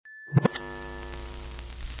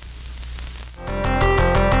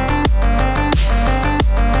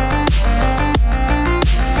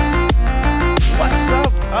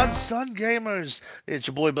gamers? It's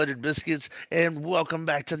your boy Buttered Biscuits, and welcome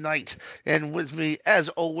back tonight. And with me, as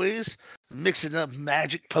always, mixing up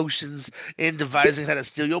magic potions and devising how to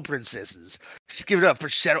steal your princesses. Give it up for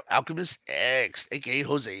Shadow Alchemist X, aka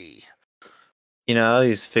Jose. I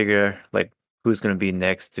always figure like who's gonna be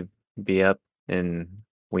next to be up, and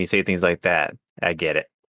when you say things like that, I get it.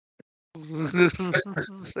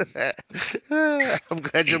 I'm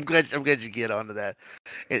glad you get onto that.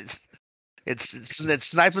 It's it's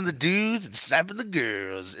sniping the dudes and sniping the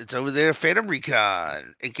girls. It's over there, Phantom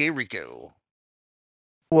Recon, aka Rico.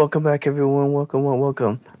 Welcome back, everyone.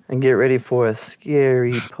 Welcome. And get ready for a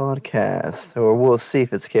scary podcast. Or we'll see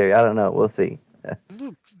if it's scary. I don't know. We'll see.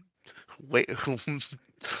 Wait,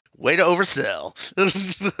 way to oversell.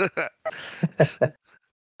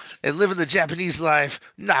 And living the Japanese life,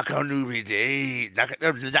 Nakanubi Dave,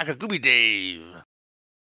 Nakagumi Dave.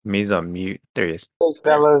 Me's on mute. There he is. Hey,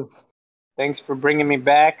 fellas. Thanks for bringing me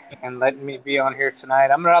back and letting me be on here tonight.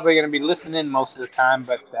 I'm probably going to be listening most of the time,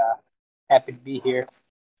 but happy to be here.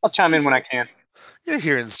 I'll chime in when I can. You're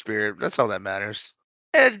here in spirit. That's all that matters.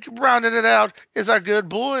 And rounding it out is our good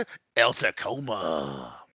boy, El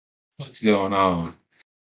Tacoma. What's going on?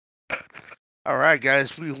 All right,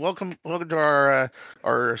 guys. Welcome to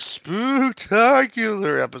our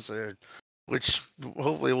spooktacular episode, which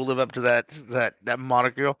hopefully will live up to that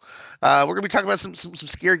moniker. We're gonna be talking about some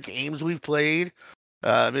scary games we've played,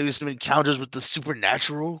 maybe some encounters with the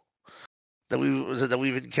supernatural that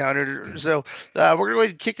we've encountered. So we're going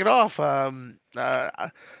to kick it off with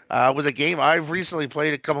a game I've recently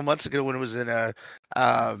played a couple months ago when it was in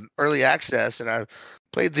early access, and I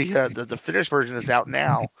played the finished version that's out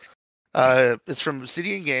now. It's from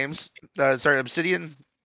Obsidian Games. Obsidian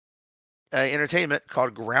Entertainment,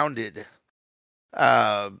 called Grounded.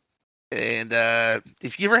 And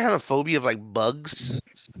if you ever have a phobia of like bugs,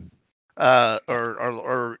 or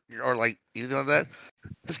like anything like that,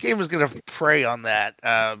 this game is gonna prey on that.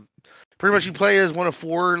 Pretty much, you play as one of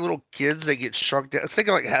four little kids that get shrunk down. Think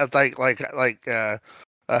of like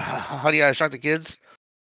Honey, I Shrunk the Kids.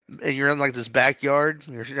 And you're in like this backyard.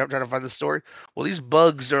 You're trying to find the story. Well, these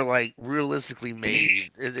bugs are like realistically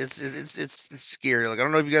made. It's scary. Like, I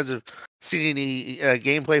don't know if you guys have seen any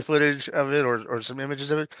gameplay footage of it or some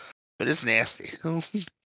images of it, but it's nasty.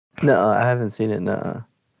 No, I haven't seen it. No,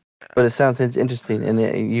 but it sounds interesting.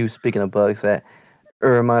 And you speaking of bugs, that it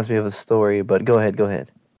reminds me of a story. But go ahead.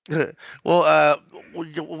 Well,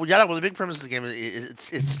 the big premise of the game is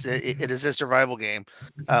it is a survival game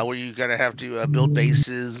where you gotta have to build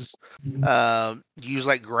bases, use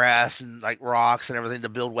like grass and like rocks and everything to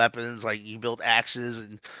build weapons. Like you build axes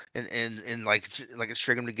and like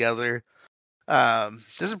string them together.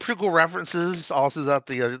 There's some pretty cool references all throughout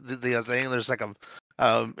the thing. There's like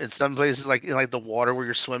in some places like in like the water where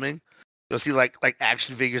you're swimming, you'll see like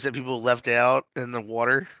action figures that people left out in the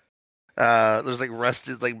water. There's like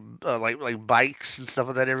rusted like bikes and stuff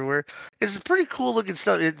like that everywhere. It's pretty cool looking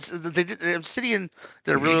stuff. Obsidian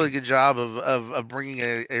did a really good job of bringing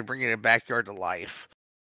a backyard to life.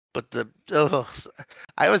 But I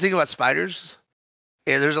always think about spiders,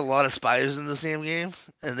 and there's a lot of spiders in this damn game,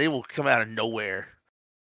 and they will come out of nowhere.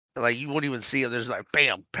 Like you won't even see them. There's like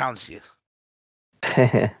bam, pounce you.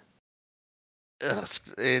 But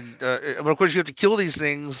of course you have to kill these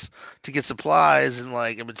things to get supplies and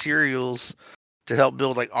like materials to help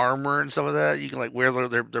build like armor and some of that. You can like wear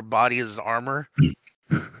their body as armor.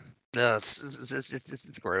 No,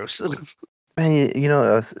 it's gross.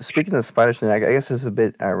 Man, speaking of spiders, I guess it's a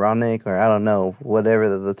bit ironic, or I don't know,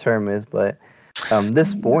 whatever the term is. But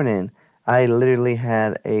this morning, I literally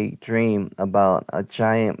had a dream about a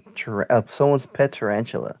giant someone's pet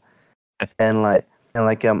tarantula, and I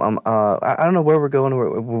don't know where we're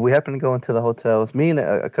going. We happen to go into the hotel. It's me and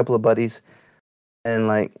a couple of buddies, and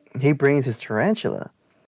like he brings his tarantula,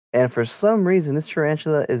 and for some reason this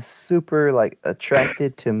tarantula is super like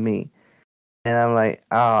attracted to me, and I'm like,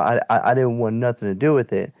 oh, I didn't want nothing to do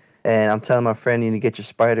with it, and I'm telling my friend, you need to get your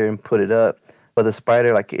spider and put it up, but the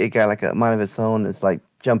spider like it got like a mind of its own. It's like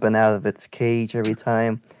jumping out of its cage every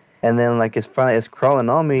time, and then like it's crawling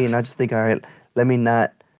on me, and I just think, all right, let me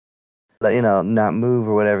not move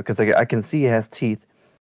or whatever, because like I can see it has teeth,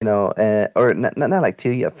 or not like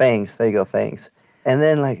teeth, yeah, fangs. There you go, fangs. And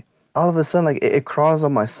then like all of a sudden, like it crawls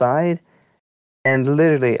on my side, and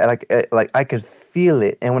literally like I could feel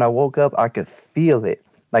it. And when I woke up, I could feel it,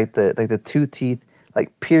 like the two teeth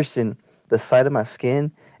like piercing the side of my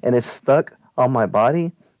skin, and it's stuck on my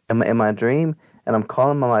body in my dream. And I'm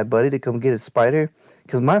calling my buddy to come get a spider,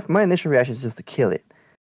 because my initial reaction is just to kill it.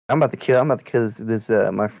 I'm about to kill this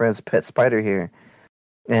my friend's pet spider here,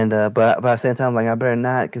 and but at the same time, like I better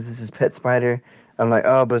not, because this is pet spider. I'm like,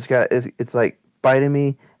 oh, but it's like biting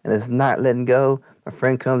me and it's not letting go. My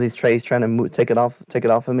friend comes, he's trying to take it off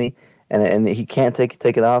of me, and he can't take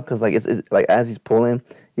it off because like it's like as he's pulling,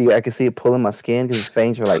 I can see it pulling my skin because his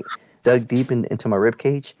fangs are like dug deep into my rib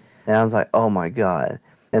cage, and I was like, oh my god.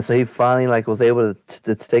 And so he finally like was able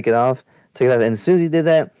to take it off, and as soon as he did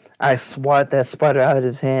that, I swatted that spider out of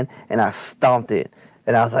his hand and I stomped it,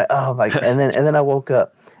 and I was like, oh my, and then I woke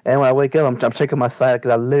up, and when I wake up, I'm checking my side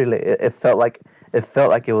because I literally it felt like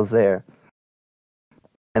it was there,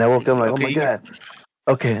 and I woke up like, oh Okay, my god.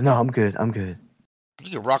 Okay, no, I'm good. I'm good. you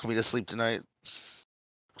can rock me to sleep tonight.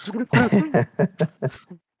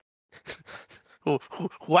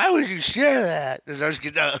 Why would you share that? No, I'm just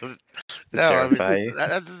kidding. No, I mean Terrify you.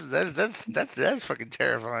 that's fucking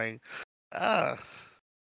terrifying. Ah,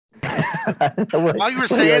 What- while you were what,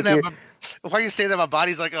 saying that, like, while you're saying that, my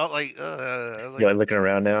body's like, oh, like, You're like looking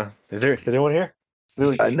around now. Is there anyone here?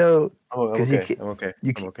 I know, Oh, I'm because okay. I'm okay.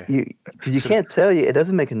 you I'm okay. because you can't tell you. It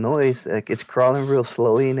doesn't make a noise. Like it's crawling real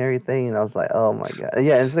slowly and everything. And I was like, oh my god.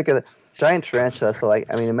 Yeah, it's like a giant tarantula. So like,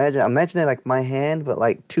 I mean, imagine it like my hand, but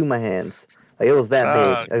like to my hands. Like it was that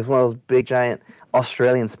big. uh, It was one of those big giant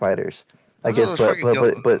Australian spiders. I those are guess, those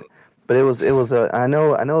fucking but it was a. I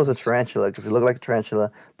know it was a tarantula because it looked like a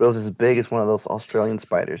tarantula, but it was as big as one of those Australian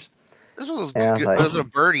spiders. And I was like, those are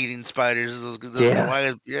bird eating spiders. Those yeah,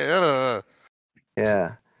 Goliath,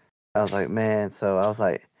 yeah. I was like, man. So I was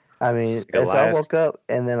like, I mean, and so I Goliath. woke up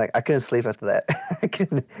and then like I couldn't sleep after that. I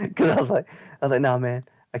couldn't because I was like, no, man,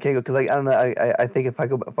 I can't go because like I don't know. I think if I'm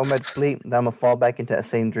back to sleep, then I'm gonna fall back into that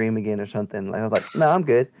same dream again or something. Like I was like, no, I'm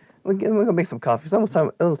good. I'm gonna make some coffee. It's almost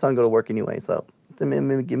time. It's time to go to work anyway. So let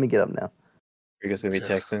me get up now. You're just gonna be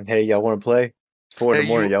texting. Hey, y'all want to play? It's 4 in Hey, the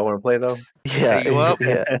morning. Y'all want to play though? Yeah, you up?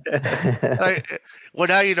 yeah. Like, well,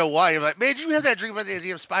 now you know why. You're like, man, you have that dream about the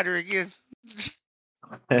damn spider again.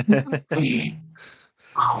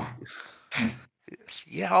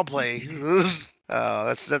 Yeah, I'll play. Oh,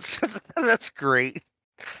 that's that's great.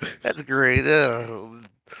 That's great.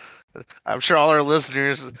 I'm sure all our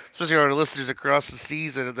listeners, especially our listeners across the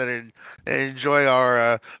seas that enjoy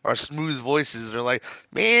our smooth voices, are like,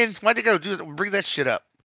 man, why'd they go bring that shit up?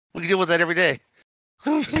 We can deal with that every day.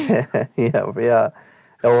 Yeah.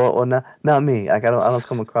 Well, not me. Like I don't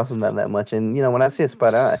come across them that much. And you know, when I see a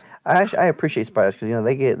spider, I appreciate spiders because you know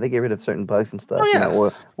they get rid of certain bugs and stuff. Oh You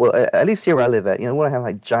know, yeah. at least here where I live at, you know, we don't have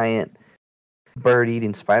like giant bird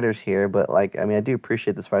eating spiders here, but like I mean, I do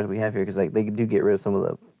appreciate the spiders we have here because like they do get rid of some of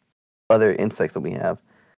the other insects that we have.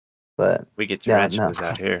 But We get yeah, no, tarantulas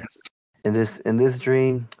out here. in this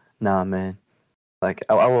dream, nah, man. Like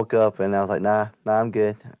I woke up and I was like, nah, I'm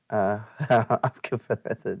good. I'm good for the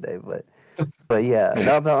rest of the day. But yeah,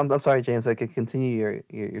 no, I'm sorry, James. I could continue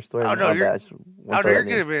your story. Oh no, My you're. bad. I just Oh want no, to throw you're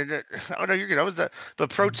that in. good, man. Oh no, you're good. I was the.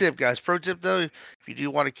 But pro tip, guys. Pro tip though, if you do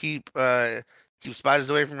want to keep spiders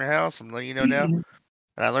away from your house, I'm letting you know now. And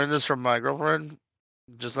I learned this from my girlfriend.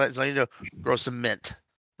 Just let you know, grow some mint.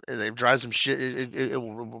 It drives them shit. It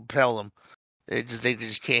will repel them. They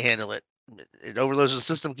just can't handle it. It overloads the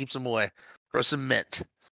system, keeps them away. Grow some mint,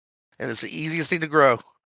 and it's the easiest thing to grow.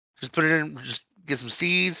 Just put it in. Just get some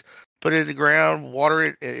seeds, put it in the ground, water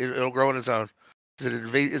it. It'll grow on its own.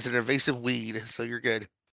 It's an invasive weed, so you're good.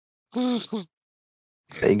 There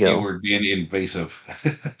you go. Keyword being invasive.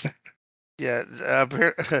 Yeah,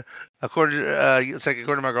 according to it's like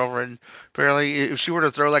according to my girlfriend, apparently if she were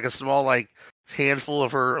to throw like a small like handful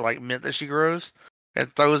of her like mint that she grows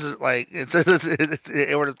and throws it like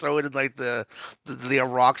it were to throw it in like the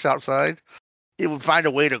rocks outside, it would find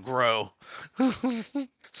a way to grow.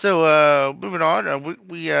 So moving on,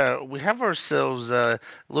 we have ourselves a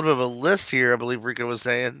little bit of a list here. I believe Rico was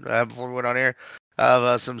saying before we went on air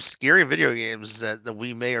of some scary video games that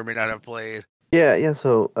we may or may not have played. Yeah.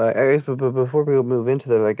 So I guess, but before we move into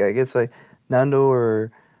that, like I guess like Nando or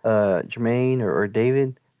Jermaine or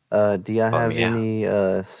David, do y'all have yeah.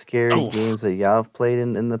 any scary Oh. games that y'all have played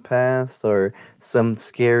in the past, or some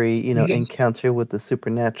scary encounter with the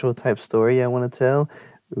supernatural type story I want to tell?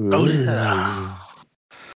 Oh yeah.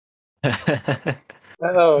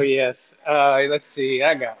 Oh yes. Let's see.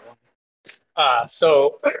 I got one.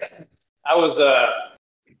 So I was.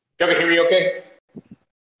 Y'all can hear me okay?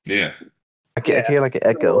 Yeah. I can hear like an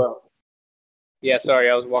echo. So, yeah. Sorry,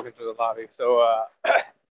 I was walking through the lobby. So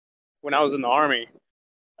when I was in the army,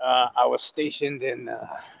 I was stationed in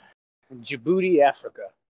Djibouti, Africa.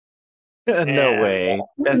 No And, way.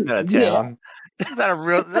 That's not a yeah. town. That's not a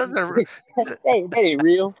real. that ain't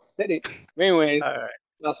real. That ain't. But anyways, All right.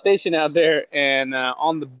 I was stationed out there, and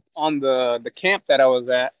on the camp that I was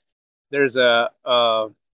at, there's an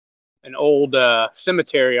old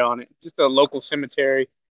cemetery on it, just a local cemetery.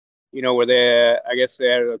 where I guess they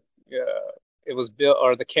had it was built,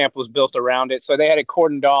 or the camp was built around it, so they had it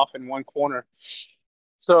cordoned off in one corner.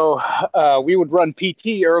 So we would run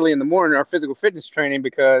PT early in the morning, our physical fitness training,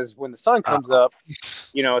 because when the sun comes up,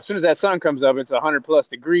 as soon as that sun comes up, it's 100+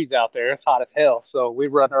 degrees out there. It's hot as hell. So we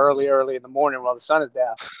run early in the morning while the sun is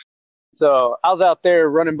down. So I was out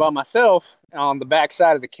there running by myself on the back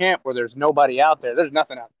side of the camp where there's nobody out there. There's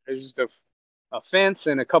nothing out there. There's just a fence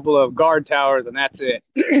and a couple of guard towers, and that's it.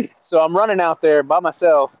 So I'm running out there by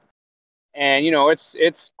myself, and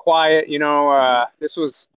it's quiet. This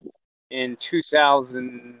was in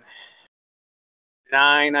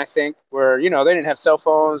 2009, I think, where they didn't have cell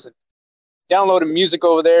phones, and downloading music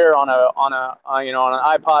over there on an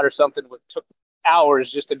iPod or something took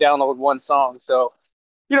hours just to download one song. So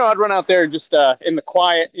I'd run out there just in the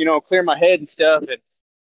quiet, clear my head and stuff. And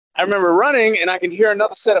I remember running, and I could hear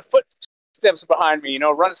another set of footsteps behind me.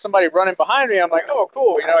 Somebody running behind me. I'm like, oh,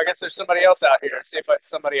 cool. I guess there's somebody else out here. See if it's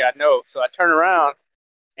somebody I know. So I turn around,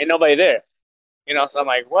 ain't nobody there. So I'm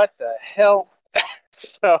like, what the hell?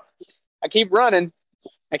 So I keep running,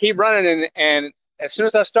 and as soon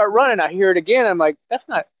as I start running, I hear it again. I'm like, that's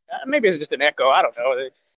not. Maybe it's just an echo. I don't know.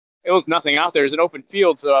 It was nothing out there. It's an open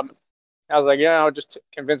field, so I was like, yeah, I'll just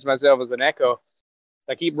convince myself it was an echo.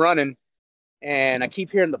 I keep running, and I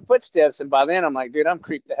keep hearing the footsteps, and by then I'm like, dude, I'm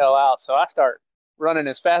creeped the hell out. So I start running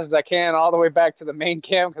as fast as I can all the way back to the main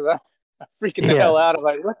camp because I'm freaking the hell out. I'm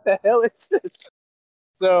like, what the hell is this?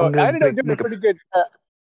 So I ended up doing pretty good. I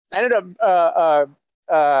ended up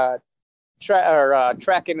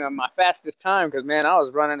tracking my fastest time because, man, I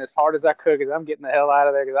was running as hard as I could because I'm getting the hell out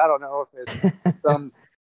of there because I don't know if it's some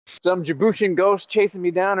Djiboutian ghost chasing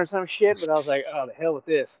me down or some shit, but I was like, oh, the hell with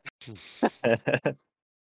this.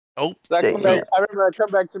 Oh, so I remember I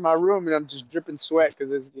come back to my room and I'm just dripping sweat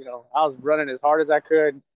because I was running as hard as I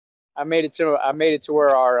could. I made it to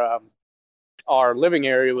where our living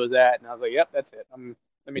area was at, and I was like, yep, that's it.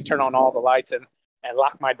 Let me turn on all the lights and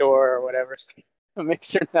lock my door or whatever. Make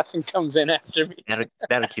sure nothing comes in after me.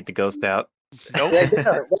 That'll keep the ghost out. Nope. Yeah,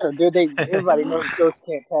 dude, everybody knows ghosts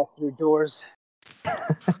can't pass through doors.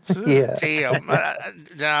 Yeah. Damn.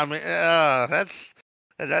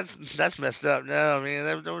 That's messed up. No,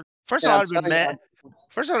 man. First of all, I've been mad.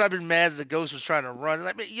 I've been mad that the ghost was trying to run.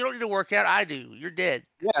 Like, you don't need to work out. I do. You're dead.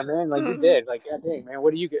 Yeah, man. Like, you're dead. Like, God dang, man.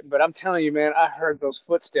 What are you getting? But I'm telling you, man, I heard those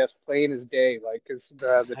footsteps plain as day. Like, because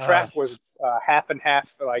the track was half and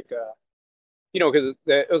half. Like, because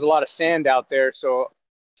there was a lot of sand out there, so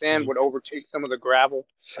sand would overtake some of the gravel,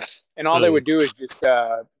 and all they would do is just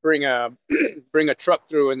bring a truck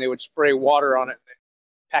through, and they would spray water on it, and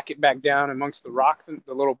pack it back down amongst the rocks and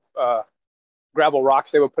the little gravel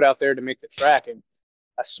rocks they would put out there to make the track. And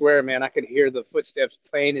I swear, man, I could hear the footsteps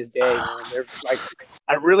plain as day. Man. They're like,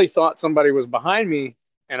 I really thought somebody was behind me,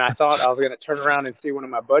 and I thought I was gonna turn around and see one of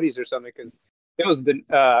my buddies or something because it was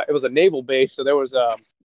a naval base, so there was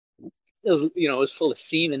it was full of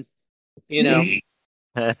semen, Anyways,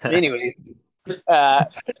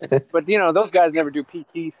 but those guys never do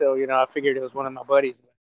PT, so I figured it was one of my buddies.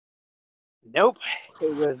 Nope,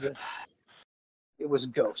 it was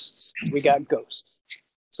ghosts. We got ghosts.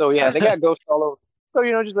 So yeah, they got ghosts all over. So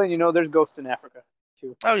just letting you know, there's ghosts in Africa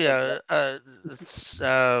too. Oh yeah, it's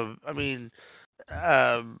that's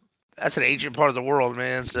an ancient part of the world,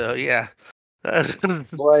 man. So yeah.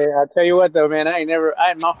 Boy, I tell you what though, man,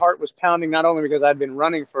 my heart was pounding not only because I'd been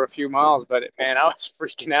running for a few miles, but man, I was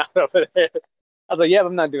freaking out over there. I was like, yeah,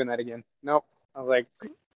 I'm not doing that again. Nope. I was like,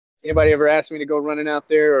 anybody ever asked me to go running out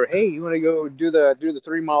there, or hey, you want to go do the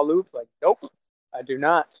 3-mile loop? Like, nope, I do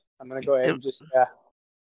not. I'm gonna go ahead and just.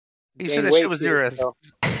 You said that shit was near a.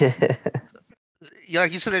 Yeah,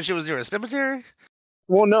 like you said that shit was near a cemetery.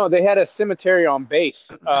 Well, no, they had a cemetery on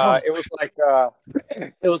base. It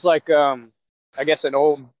was like I guess an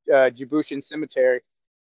old Djiboutian cemetery,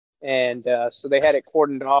 and so they had it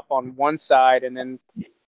cordoned off on one side, and then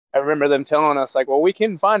I remember them telling us like, well, we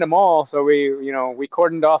couldn't find them all, so we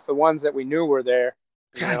cordoned off the ones that we knew were there.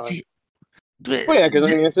 Well, yeah,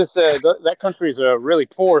 because it's just that country's really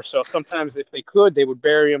poor, so sometimes if they could, they would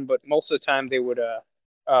bury them, but most of the time they would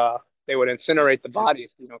incinerate the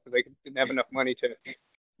bodies, because they didn't have enough money to,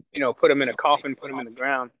 put them in a coffin, put them in the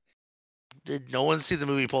ground. Did no one see the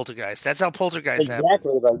movie Poltergeist? That's how Poltergeist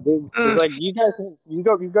exactly. happened. Like you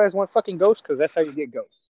guys want fucking ghosts because that's how you get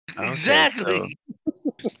ghosts. Exactly.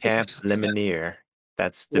 So Camp Lemonnier.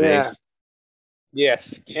 That's the base.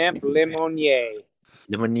 Yes, Camp Lemonnier.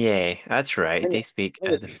 Lemonnier. That's right. They speak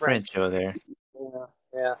the French over there.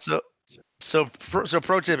 Yeah. So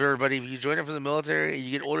pro tip, everybody: if you join up for the military and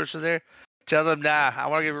you get orders from there, tell them, nah, I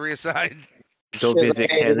want to get reassigned. Go visit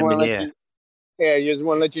Camp Lemonnier. Yeah, you just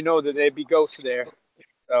want to let you know that there'd be ghosts there.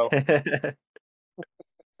 So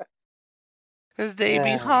They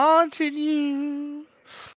be haunting you.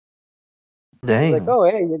 he's like, Dang. oh,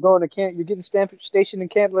 hey, you're going to camp. You're getting stationed in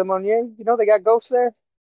Camp Lemonnier. You know they got ghosts there.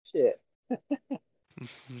 Shit.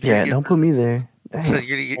 Yeah, don't put me there. Dang.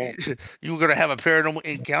 You're gonna have a paranormal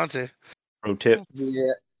encounter. Pro tip.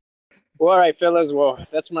 Yeah. Well, all right, fellas. Well,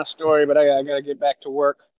 that's my story, but I gotta get back to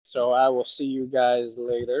work. So I will see you guys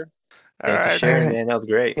later. All Thanks for right, sharing, Alright. man. That was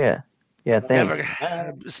great. Yeah. Yeah,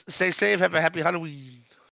 thanks. Stay safe. Have a happy Halloween.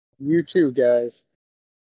 You too, guys.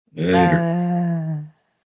 Later.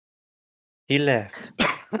 He left.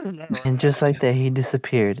 And just like that, he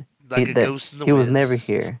disappeared. Like he a ghost in the he was wind. never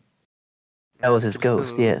here. That was his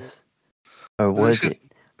ghost, yes. Or was it?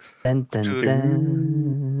 Dun, dun,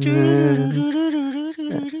 dun.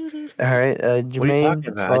 All right, Jermaine. What are you talking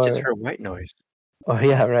about? I just heard white noise. Oh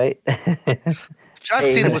yeah, right. John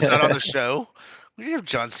Hey. Cena was not on the show. We didn't have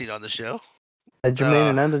John Cena on the show. Jermaine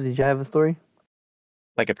Hernando, did you have a story?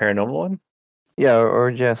 Like a paranormal one? Yeah,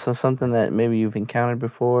 or just something that maybe you've encountered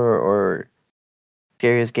before, or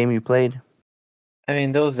scariest game you played? I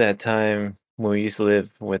mean, there was that time when we used to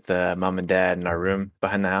live with mom and dad in our room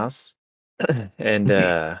behind the house. And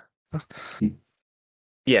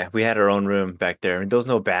yeah, we had our own room back there. I mean, there was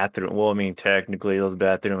no bathroom. Well, I mean, technically, there was a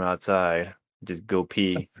bathroom outside. Just go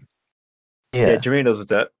pee. Yeah, Jermaine knows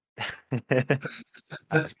what's up.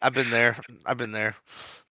 I've been there. I've been there.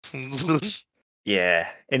 Yeah.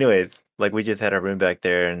 Anyways, like we just had our room back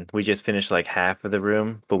there and we just finished like half of the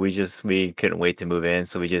room, but we couldn't wait to move in,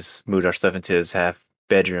 so we just moved our stuff into this half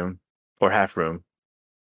bedroom or half room.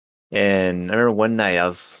 And I remember one night I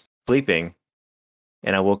was sleeping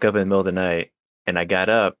and I woke up in the middle of the night and I got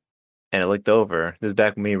up and I looked over. This is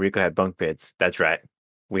back when me and Rico had bunk beds. That's right.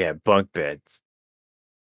 We had bunk beds.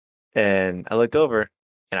 And I look over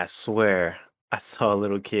and I swear I saw a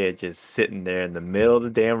little kid just sitting there in the middle of the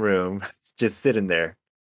damn room, just sitting there.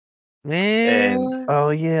 Man.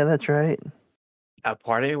 Oh yeah, that's right. A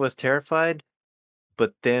part of me was terrified,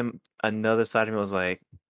 but then another side of me was like,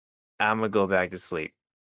 I'm gonna go back to sleep.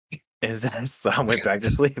 And so I went back to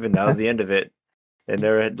sleep, and that was the end of it. And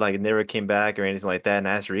never came back or anything like that. And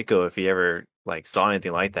I asked Rico if he ever like saw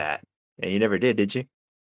anything like that, and you never did you?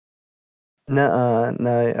 No,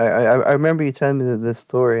 I remember you telling me this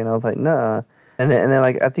story, and I was like, nah. And then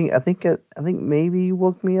like I think maybe you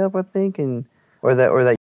woke me up, I think, and or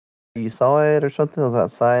that you saw it or something. I was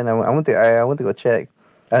outside, and I went to go check.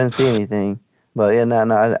 I didn't see anything, but yeah,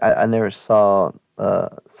 no, I never saw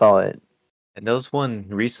it. And there was one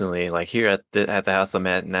recently, like here at the house I'm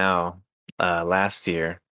at now. Last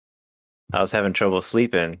year, I was having trouble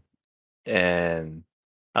sleeping, and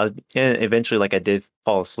eventually, like I did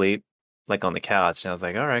fall asleep, like on the couch, and I was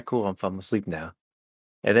like, all right, cool, I'm asleep now.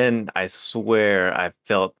 And then I swear I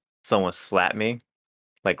felt someone slap me,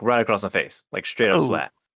 like right across my face, like straight up Oh.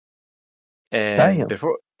 slap. And Damn.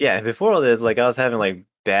 before all this, like I was having like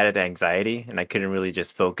bad anxiety, and I couldn't really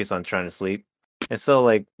just focus on trying to sleep. And so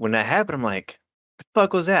like when that happened, I'm like, the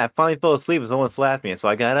fuck was that? I finally fell asleep and someone slapped me. And so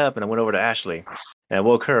I got up and I went over to Ashley and I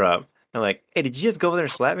woke her up. I'm like, hey, did you just go over there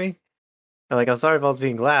and slap me? I'm like, I'm sorry if I was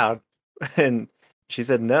being loud. And she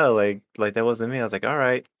said, no, like that wasn't me. I was like, all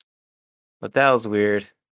right. But that was weird.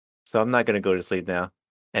 So I'm not gonna go to sleep now.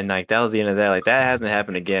 And like that was the end of that. Like that hasn't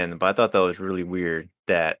happened again. But I thought that was really weird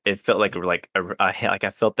that it felt like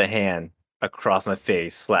I felt the hand across my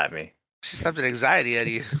face slap me. She slapped an anxiety out of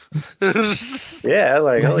you. Yeah,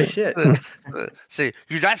 like holy shit. Say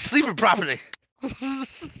you're not sleeping properly.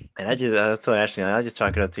 And I told Ashley, I just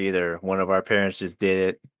chalk it up to either one of our parents just did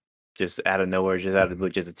it, just out of nowhere, just out of the blue,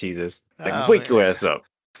 just to tease us. Like, Oh, wake your man. ass up.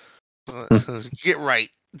 Get right.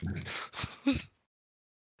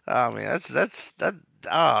 Oh man, that's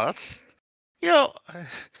you know,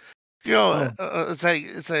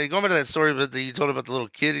 it's like going back to that story that you told about the little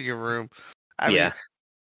kid in your room. I mean,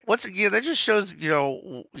 once again, that just shows you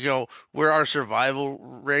know where our survival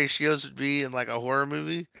ratios would be in like a horror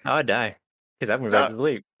movie. I would die because I went back to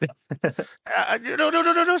sleep. No.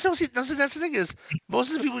 See, that's the thing is, most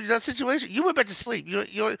of the people in that situation, you went back to sleep.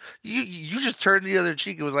 You just turned the other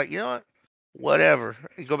cheek and was like, you know what, whatever,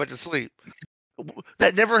 and go back to sleep.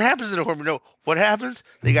 That never happens in a horror movie. No, what happens?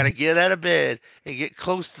 They got to get out of bed and get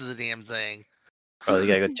close to the damn thing. Oh, you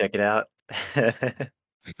gotta go check it out.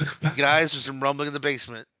 Guys, there's some rumbling in the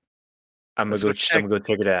basement. I'm gonna go check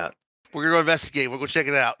it out. We're gonna go investigate. We're gonna check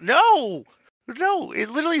it out. No, it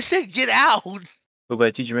literally said get out. What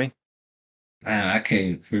about you, Jermaine? Man, I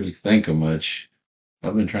can't really think of much.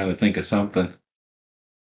 I've been trying to think of something.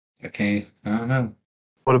 I don't know.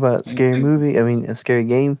 What about scary movie? I mean, a scary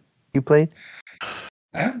game you played?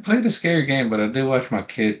 I haven't played a scary game, but I did watch my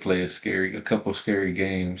kid play a couple scary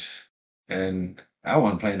games, and I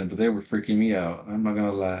wasn't playing them, but they were freaking me out. I'm not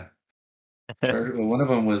gonna lie. One of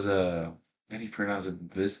them was how do you pronounce it?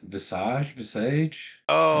 Visage,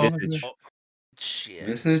 Oh, something like that. Visage. oh shit!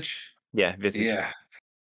 Visage. Yeah, Visage. Yeah,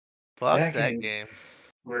 Fuck that that game. game.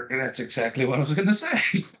 That's exactly what I was gonna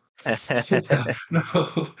say. No,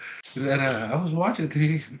 that I was watching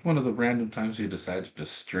because one of the random times he decided to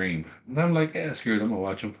stream. And I'm like, yeah, screw it, I'm gonna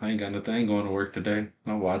watch him. I ain't got nothing. I ain't going to work today.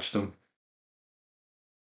 I watched him.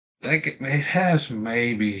 It has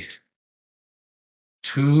maybe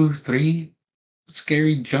two, three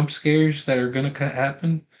scary jump scares that are gonna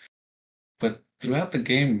happen, but throughout the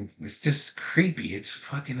game, it's just creepy.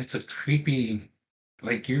 It's a creepy.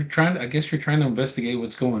 Like I guess you're trying to investigate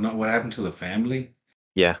what's going on, what happened to the family.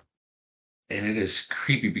 Yeah. And it is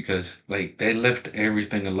creepy because like they left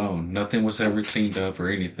everything alone. Nothing was ever cleaned up or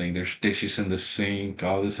anything. There's dishes in the sink,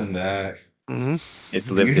 all this and that. Hmm. It's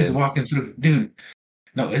You're lived just in. walking through, dude.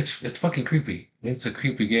 No, it's fucking creepy. It's a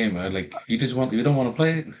creepy game. Like you don't want to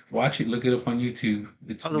play it, watch it, look it up on YouTube.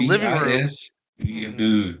 It's Oh, the living room. VIS. Yeah, Mhm.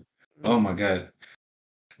 dude. Oh my god.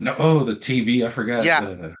 No, oh the TV. I forgot Yeah.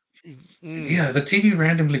 the Mm. yeah, the TV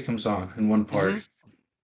randomly comes on in one Hmm. part.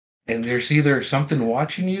 And there's either something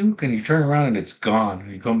watching you, and you turn around and it's gone.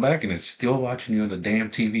 And you come back and it's still watching you on the damn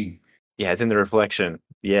TV. Yeah, it's in the reflection.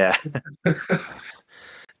 Yeah.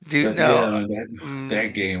 Dude, But no. yeah, man, that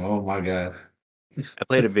Mm. game, oh my god. I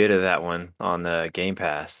played a bit of that one on Game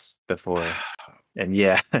Pass before. And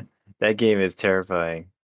yeah, that game is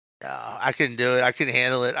terrifying. No, I couldn't do it. I couldn't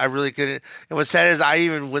handle it. I really couldn't. And what's sad is I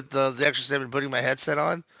even with the extra step and putting my headset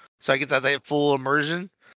on, so I get that full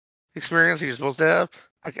immersion experience you're supposed to have.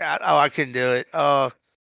 I couldn't do it. My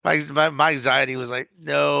anxiety was like,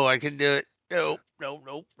 no, I can do it. No, no,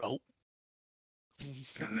 no, no.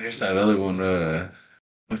 And there's that other one,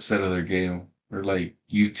 what's that other game? Where like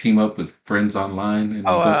you team up with friends online and you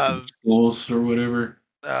Oh, go through schools or whatever.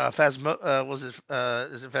 Phasmo. Was it?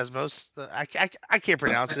 Is it Phasmos? I can't I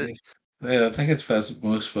pronounce it. think, yeah, I think it's Face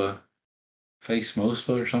Mosfa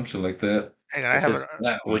or something like that. Hang on, I Let's have it. just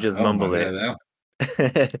That we'll one. just Oh my mumble god, it. that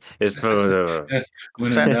It's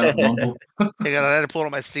when in Fa- doubt, mumble. Hang on, I had to pull it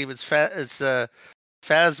on my Steam. It's Phasmobia.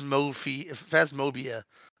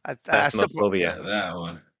 I still Yeah, Phasmophobia. that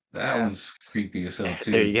one. That yeah. one's creepy as hell There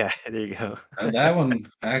too. you go. There you go. That one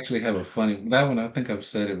I actually have a funny. That one I think I've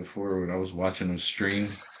said it before when I was watching him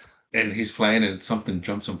stream, and he's playing and something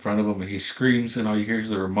jumps in front of him and he screams and all you hear is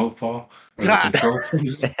the remote fall or the control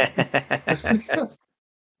freeze.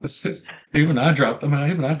 Even I dropped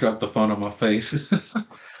the phone on my face.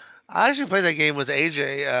 I actually played that game with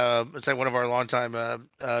AJ. It's like one of our longtime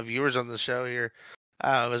viewers on the show here,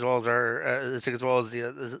 as well as our as well as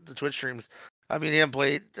the Twitch streams. I mean, he hadn't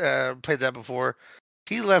played that before.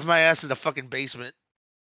 He left my ass in the fucking basement.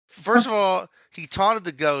 First of all, he taunted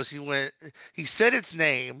the ghost. He said its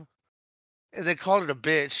name, and then called it a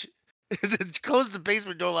bitch, and then closed the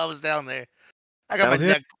basement door while I was down there. I got That my was it?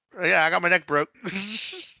 neck. Yeah, I got my neck broke.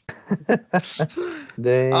 Also,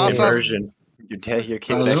 Dang. Immersion. Your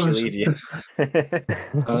kid Oh, would there actually was leave you.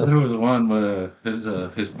 there was one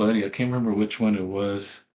his buddy, I can't remember which one it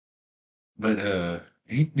was, but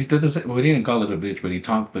he did this. Well, he didn't call it a bitch, but he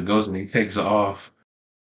taunted the ghost and he takes off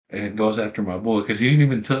and goes after my boy because he didn't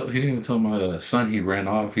even tell my son he ran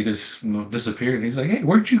off. He just disappeared. And he's like, "Hey,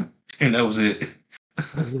 where'd you?" And that was it.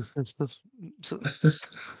 this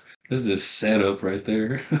is this setup right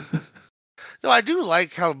there. no, I do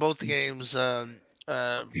like how both the games, uh,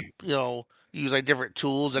 use like different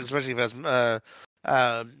tools, like especially if it's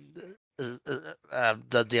um,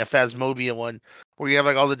 the Phasmophobia one, where you have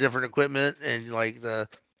like all the different equipment and like uh,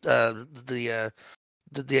 the uh,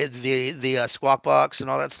 the squawk box and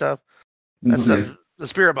all that stuff. That stuff, Yeah. the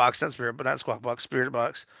spirit box, not spirit, but not squawk box, spirit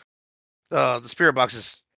box. The spirit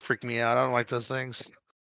boxes freak me out. I don't like those things.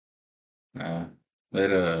 Uh, but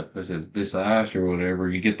is it Visage or whatever?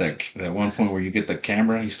 You get that one point where you get the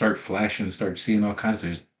camera and you start flashing and start seeing all kinds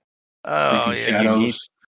of Oh freaking yeah. You need shadows.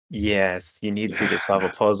 Yes, you need to solve a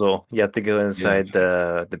puzzle. You have to go Yeah, inside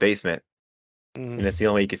the basement, Mm. and that's the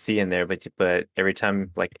only way you can see in there. But every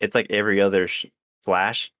time, like it's like every other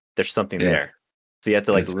flash, there's something yeah. there. So you have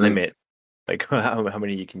to like It's like limit like how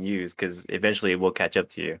many you can use because eventually it will catch up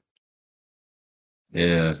to you.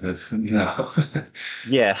 yeah, that's no.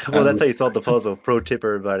 Yeah, well, that's Um, how you solve the puzzle. Pro tip,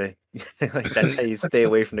 everybody. Like that's how you stay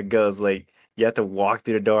away from the ghosts. Like you have to walk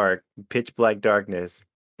through the dark, pitch black darkness,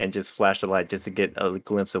 and just flash the light just to get a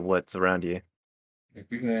glimpse of what's around you.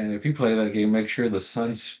 if you play that game, make sure the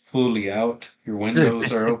sun's fully out, your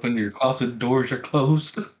windows are open, your closet doors are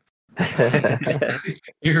closed.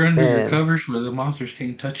 You're under your Man. covers where the monsters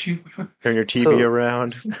can't touch you. Turn your TV So-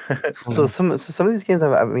 around. So some of these games,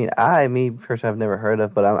 me personally, I've never heard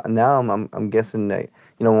of, but I'm guessing that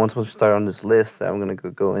once we start on this list that I'm gonna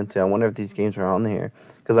go into, I wonder if these games are on here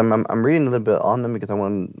because I'm reading a little bit on them because I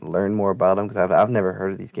want to learn more about them because I've never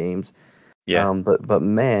heard of these games. Yeah. But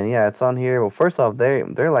man, yeah, it's on here. Well, first off,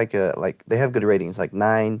 they're like they have good ratings, like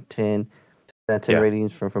 9, 10, 10 out of 10 Yeah.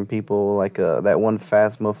 ratings from people. Like that one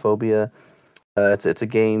Phasmophobia. It's a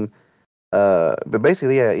game. But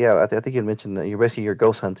basically, yeah. I think you mentioned that you're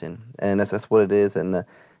ghost hunting, and that's what it is. And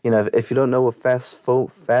if you don't know what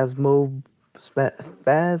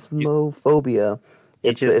phasmophobia,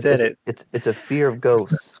 You just said it. it's a fear of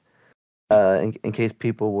ghosts. In case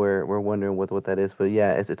people were wondering what that is, but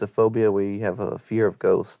yeah, it's a phobia where you have a fear of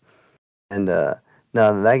ghosts. And now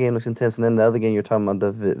that game looks intense. And then the other game you're talking about,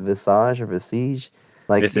 the Visage.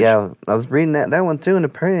 Like, Visage. yeah, I was reading that one too, and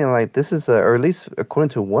apparently, like, this is, or at least according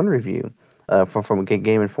to one review from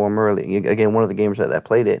Game Informer, again, one of the gamers that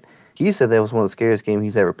played it, he said that was one of the scariest games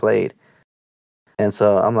he's ever played. And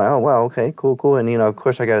so I'm like, oh wow, okay, cool. And of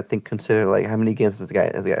course, I got to consider like how many games has the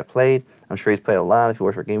guy played. I'm sure he's played a lot if he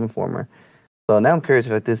works for Game Informer. So now I'm curious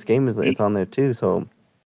if this game it's on there too. So,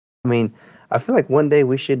 I mean, I feel like one day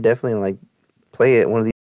we should definitely like play it one of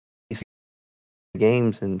these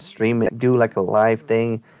games and stream it, do like a live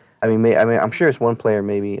thing. I'm sure it's one player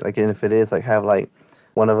maybe. Like, and if it is, like have like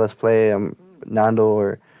one of us play Nando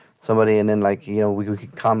or somebody, and then like we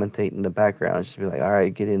could commentate in the background, just be like, all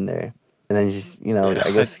right, get in there, and then just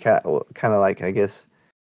I guess kind of like I guess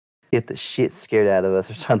get the shit scared out of us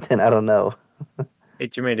or something. I don't know. Hey,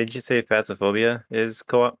 Jermaine, did you say Phasmophobia is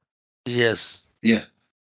co-op? Yes. Yeah.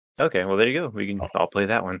 Okay, well there you go. We can all play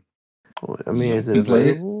that one. I mean, Yeah, is it you play it?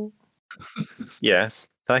 available? Yes,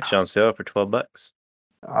 it's actually on sale for $12.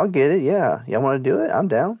 I'll get it. Yeah, y'all want to do it? I'm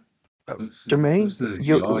down. Jermaine, Who's the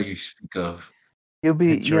you- y'all you speak of? You'll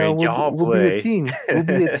be, Jermaine, y'all we'll be a play. team. We'll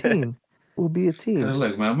be a team. We'll be a team.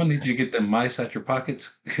 Look, man, I'm gonna need you to get them mice out your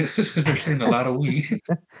pockets because they're seeing a lot of weed.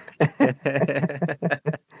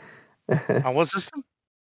 On what system?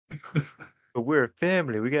 But we're a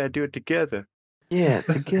family. We gotta do it together. Yeah,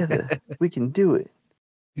 together we can do it.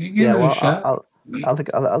 You give Yeah, it well, a shot.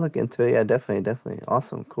 I'll look into it. Yeah, definitely.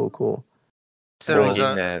 Awesome, cool. Said it Only was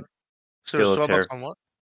game that so it was still $12 on what?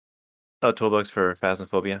 $12 for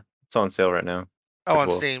Phasmophobia. It's on sale right now. Oh, on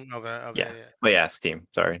 12. Steam. Okay, Yeah. yeah. But yeah, Steam.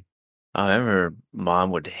 Sorry. I remember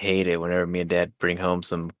Mom would hate it whenever me and Dad bring home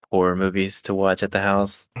some horror movies to watch at the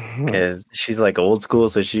house because she's like old school,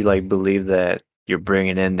 so she like believed that you're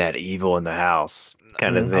bringing in that evil in the house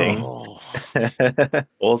kind of thing. Oh.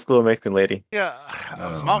 Old school Mexican lady. Yeah,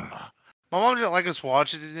 Oh. my mom didn't like us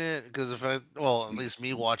watching it because at least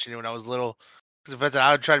me watching it when I was little, because the fact that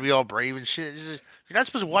I would try to be all brave and shit. She's like, you're not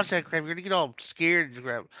supposed to watch that crap. You're gonna get all scared and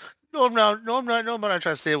crap. No, I'm not. No, I'm not. No, I'm not. I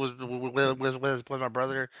try to stay with my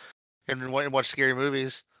brother and watch scary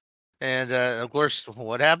movies. And of course,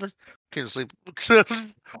 what happened? Couldn't sleep.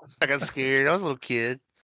 I got scared. I was a little kid.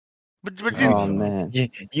 But Oh man.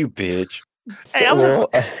 You bitch. Hey, I was-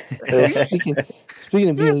 Speaking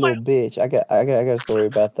of being a little bitch, I got a story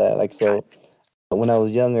about that. Like, so when I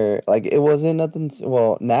was younger, like it wasn't nothing.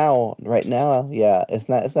 Well, right now, yeah, it's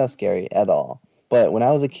not scary at all. But when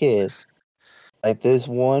I was a kid, like this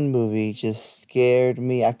one movie just scared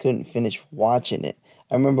me. I couldn't finish watching it.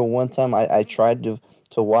 I remember one time I tried to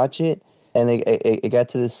watch it, and it got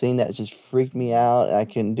to the scene that just freaked me out, and I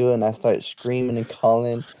couldn't do it. And I started screaming and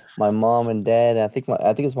calling my mom and dad. And I think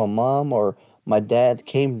it's my mom or my dad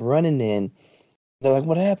came running in. They're like,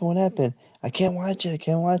 "What happened? What happened? I can't watch it. I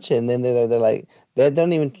can't watch it." And then they're like, they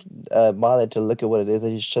don't even bother to look at what it is.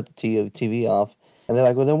 They just shut the TV off, and they're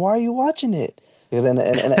like, "Well, then why are you watching it?" And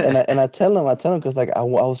I tell them because like I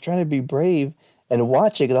was trying to be brave and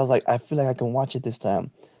watch it because I was like, I feel like I can watch it this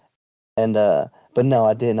time. And but no,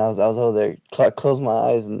 I didn't. I was over there, closed my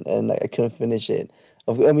eyes, and like, I couldn't finish it.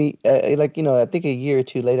 I mean, like I think a year or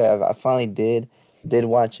two later, I finally did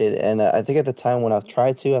watch it, and I think at the time when I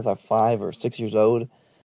tried to, I was like 5 or 6 years old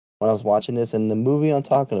when I was watching this, and the movie I'm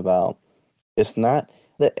talking about, it's not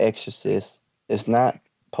The Exorcist, it's not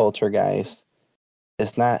Poltergeist,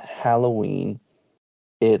 it's not Halloween,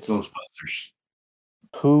 it's Ghostbusters.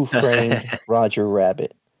 Who Framed Roger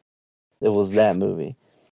Rabbit. It was that movie.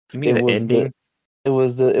 You mean the ending? It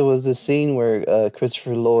was the scene where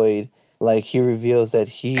Christopher Lloyd, like, he reveals that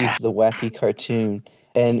he's the wacky cartoon,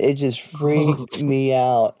 and it just freaked me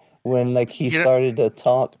out when like he started to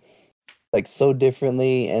talk like so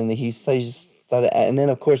differently, and he just started, and then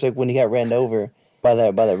of course like when he got ran over by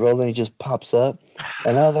that roller, he just pops up,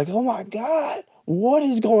 and I was like, oh my god, what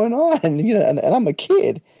is going on? And I'm a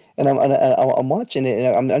kid, and I'm watching it,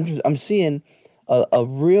 and I'm seeing a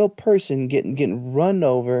real person getting run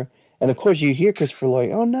over, and of course you hear Christopher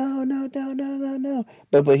Lloyd, oh no no no no no no,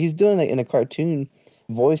 but he's doing it in a cartoon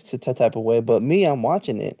voice type of way. But me, I'm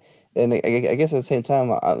watching it, and I guess at the same time,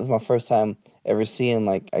 it was my first time ever seeing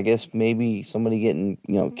like I guess maybe somebody getting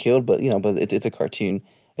killed, but but it's a cartoon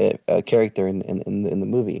character in the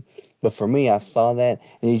movie. But for me, I saw that,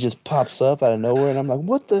 and he just pops up out of nowhere, and I'm like,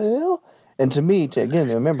 what the hell? And to me, again,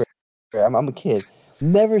 remember, I'm a kid,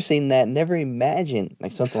 never seen that, never imagined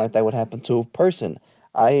like something like that would happen to a person.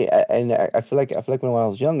 I feel like when I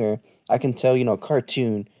was younger, I can tell a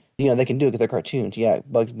cartoon, they can do it because they're cartoons. Yeah,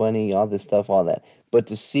 Bugs Bunny, all this stuff, all that. But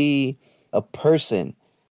to see a person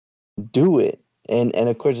do it, and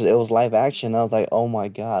of course it was live action, I was like, oh my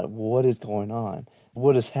god, what is going on?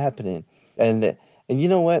 What is happening? And you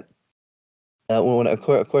know what? Of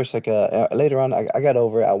course, like later on, I got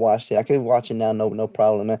over it. I watched it. I could watch it now, no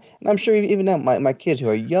problem. And I'm sure even now, my kids who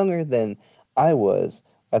are younger than I was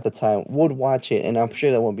at the time would watch it, and I'm sure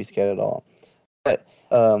they won't be scared at all. But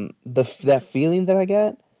that feeling that I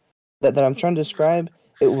got, that I'm trying to describe,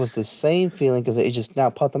 it was the same feeling because it just now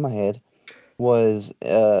popped in my head. Was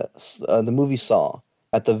the movie Saw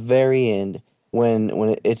at the very end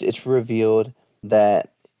when it's revealed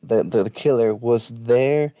that the killer was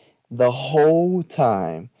there the whole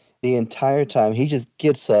time, the entire time. He just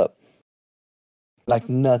gets up like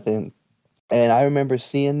nothing. And I remember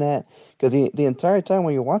seeing that because the entire time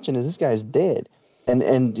when you're watching this guy's dead,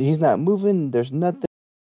 and he's not moving. There's nothing.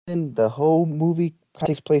 The whole movie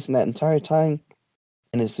takes place in that entire time,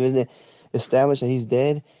 and it's really established that he's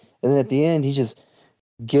dead. And then at the end, he just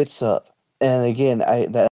gets up, and again,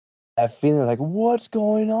 that feeling like what's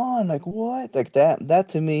going on, like what, like that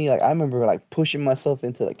to me, like I remember like pushing myself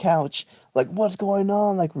into the couch, like what's going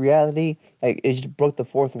on, like reality, like it just broke the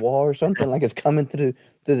fourth wall or something, like it's coming through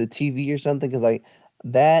the TV or something, because like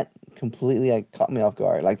that completely like caught me off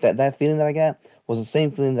guard, like that feeling that I got was the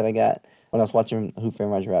same feeling that I got when I was watching Who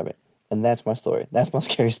Framed Roger Rabbit, and that's my story. That's my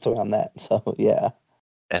scary story on that. So yeah.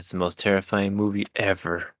 That's the most terrifying movie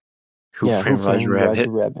ever. Who Yeah, Who Framed Roger Framed Roger Rabbit?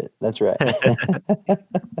 Rabbit? That's right.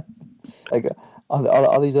 Like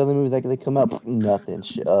all these other movies like they come out, nothing.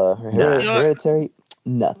 Nah. You know what? Hereditary,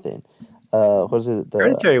 nothing. What is it?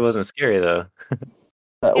 Hereditary wasn't scary though. You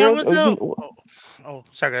know Well, what though?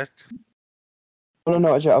 Sorry, guys. no,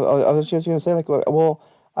 I was just gonna say like, well,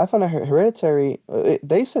 I found out Hereditary.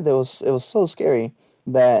 They said it was so scary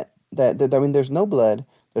that I mean, there's no blood,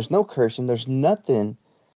 there's no cursing, there's nothing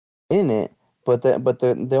in it. But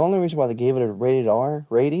the only reason why they gave it a rated R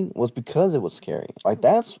rating was because it was scary. Like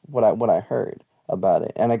that's what I heard about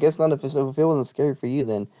it. And I guess not if it wasn't scary for you,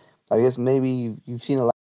 then I guess maybe you've seen a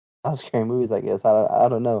lot of scary movies. I guess I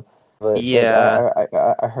don't know, but Yeah.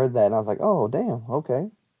 I heard that and I was like, oh damn,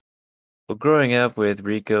 okay. Well, growing up with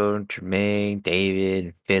Rico, Tremaine,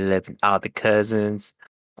 David, Philip, and all the cousins,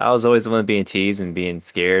 I was always the one being teased and being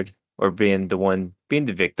scared, or being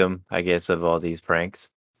the victim, I guess, of all these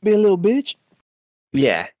pranks. Be a little bitch.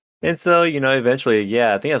 Yeah. And so, eventually,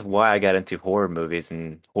 yeah, I think that's why I got into horror movies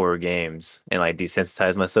and horror games and like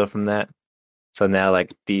desensitized myself from that. So now,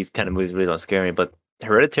 like, these kind of movies really don't scare me. But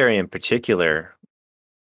Hereditary in particular,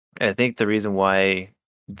 I think the reason why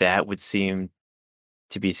that would seem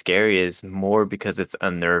to be scary is more because it's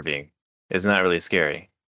unnerving. It's not really scary.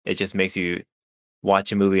 It just makes you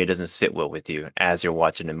watch a movie. It doesn't sit well with you as you're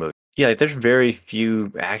watching the movie. Yeah, like there's very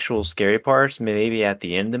few actual scary parts. Maybe at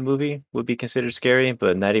the end of the movie would be considered scary,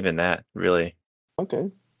 but not even that, really. Okay.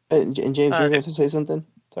 And James, you Uh, were going to say something?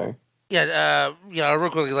 Sorry. yeah, real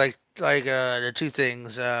quickly, like the two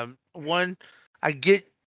things. One, I get,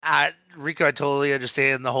 Rico, I totally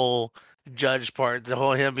understand the whole judge part, the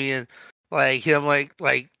whole him being like him, like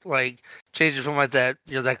changing from like that,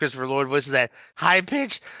 that Christopher Lloyd voice to that high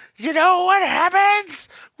pitch. You know what happens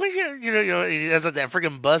when he has like that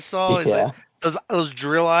freaking buzz saw. He's like Yeah. those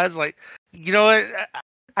drill eyes. Like, you know what?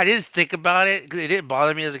 I didn't think about it because it didn't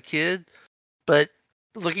bother me as a kid, but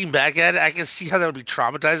looking back at it, I can see how that would be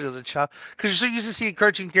traumatizing as a child. Because you're so used to seeing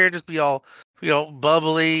cartoon characters be all,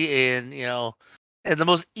 bubbly and and the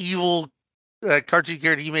most evil cartoon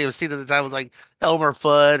character you may have seen at the time was like Elmer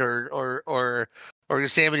Fudd or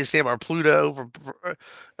Yosemite Sam or Pluto from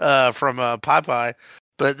Popeye.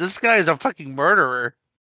 But this guy is a fucking murderer.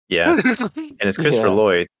 Yeah, and it's Christopher Yeah.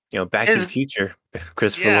 Lloyd. Back to the and, Future,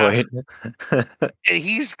 Christopher yeah, Lloyd. and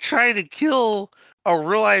he's trying to kill a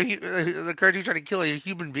real life. The cartoon trying to kill a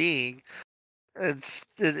human being. It's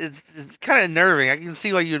kind of unnerving. I can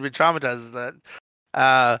see why you'd be traumatized with that.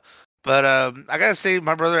 Uh, but I gotta say,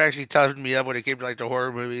 my brother actually toughened me up when it came to like the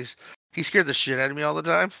horror movies. He scared the shit out of me all the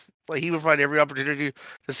time. Like he would find every opportunity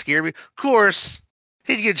to scare me. Of course,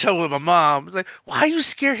 he'd get in trouble with my mom. Like, why you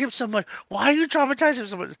scare him so much? Why you traumatize him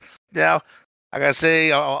so much? Now, I gotta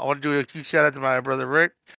say, I want to do a huge shout out to my brother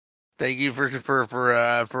Rick. Thank you for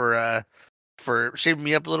shaping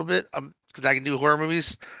me up a little bit. Because I can do horror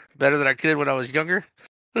movies better than I could when I was younger.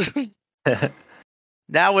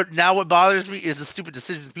 Now what bothers me is the stupid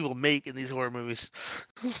decisions people make in these horror movies.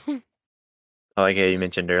 I like how you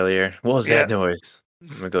mentioned earlier. What was Yeah. that noise? I'm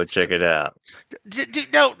gonna go check it out.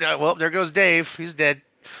 No. Well, there goes Dave. He's dead.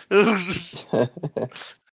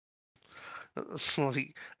 So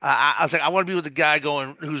I was like, I want to be with the guy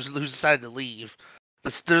going who's decided to leave.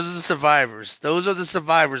 Those are the survivors. Those are the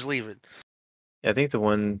survivors leaving. I think the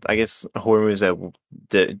one, I guess, horror movies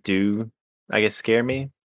that do, I guess, scare me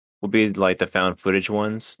will be like the found footage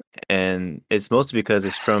ones, and it's mostly because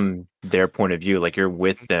it's from their point of view. Like you're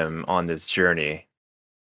with them on this journey.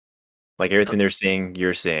 Like everything they're seeing,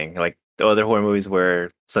 you're seeing. Like the other horror movies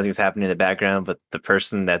where something's happening in the background, but the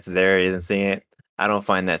person that's there isn't seeing it. I don't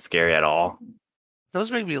find that scary at all.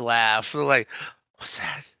 Those make me laugh. They're like, what's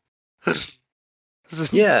that?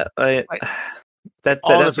 Yeah, Like, that's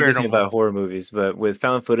all the the good thing paranormal. about horror movies. But with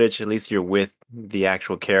found footage, at least you're with the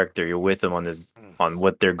actual character. You're with them on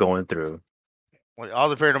what they're going through. All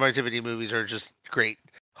the Paranormal Activity movies are just great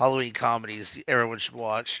Halloween comedies. Everyone should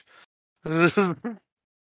watch.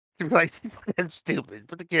 Like, that's stupid.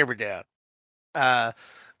 Put the camera down.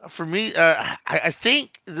 For me, I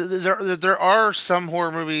think there are some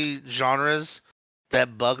horror movie genres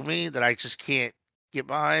that bug me that I just can't get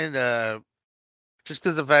behind. Just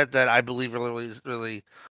because of the fact that I believe really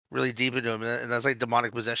deep into them, and that's like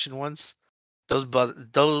demonic possession ones. Those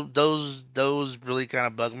really kind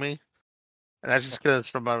of bug me, and that's just because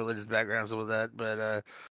from my religious background and stuff like that. But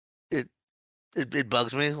it it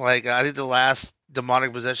bugs me. Like I think the last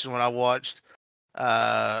demonic possession one I watched,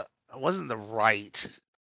 it wasn't the right.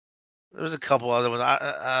 There was a couple other ones.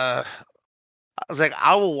 I was like,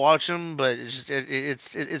 I will watch them, but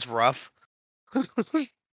it's rough. The I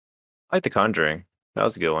like The Conjuring. That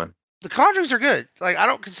was a good one. Conjurings are good. Like I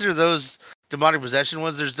don't consider those demonic possession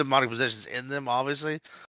ones. There's demonic possessions in them, obviously,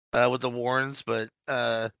 with the Warrens, but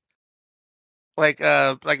like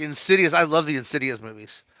Insidious. I love the Insidious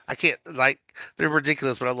movies. I can't like they're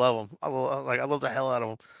ridiculous, but I love them. I love the hell out of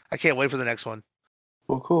them. I can't wait for the next one.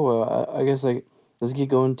 Well, cool. I guess like let's get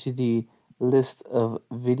going to the list of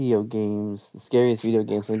video games, the scariest video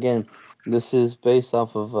games. And again, this is based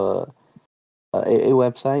off of a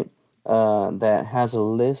website that has a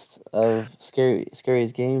list of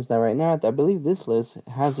scariest games. Now, right now, I believe this list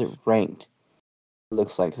has it ranked. It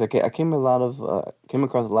looks like 'cause I came came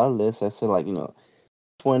across a lot of lists that said like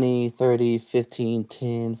 20, 30, 15,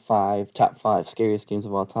 10, 5, top 5 scariest games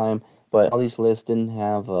of all time. But all these lists didn't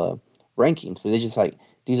have rankings. So they just like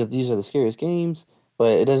these are the scariest games,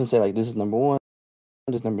 but it doesn't say like this is number 1,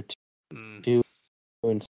 this is number Mm. 2,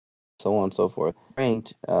 and so on and so forth.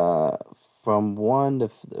 Ranked from 1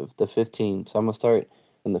 to 15. So I'm going to start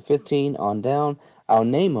from the 15 on down. I'll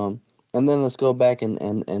name them, and then let's go back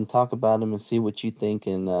and talk about them and see what you think.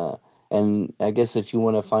 And I guess if you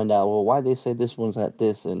want to find out, well, why they say this one's at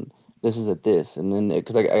this and this is at this. And then,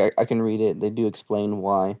 because I can read it, they do explain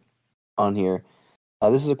why on here.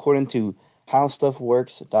 This is according to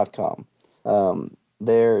howstuffworks.com.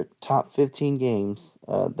 Their top 15 games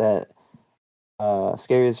that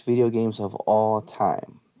scariest video games of all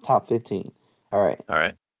time. Top 15. All right, All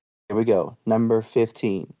right. here we go. Number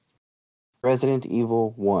 15, Resident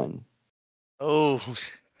Evil 1. Oh,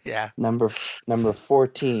 yeah. Number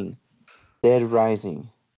 14, Dead Rising.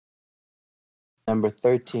 Number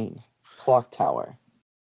 13, Clock Tower.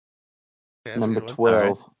 Yeah, that's a Number good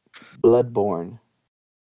one. 12, Bloodborne.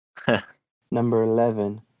 Number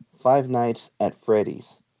 11, Five Nights at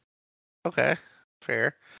Freddy's. Okay,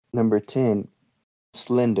 fair. Number 10,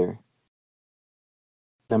 Slender.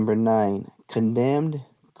 Number 9, Condemned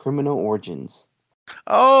Criminal Origins.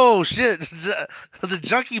 Oh shit, the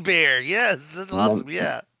Junkie Bear. Yes, that's awesome.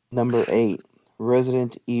 Yeah. Number 8,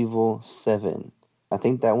 Resident Evil 7. I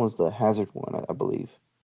think that was the Hazard one, I believe.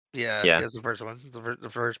 Yeah, Yeah. that's the first one. The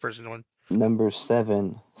first person one. Number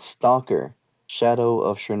 7, Stalker, Shadow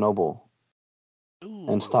of Chernobyl. Ooh,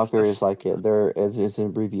 And Stalker that's- is like it's an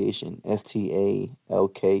abbreviation, STALKER.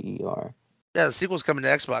 yeah, the sequel's coming to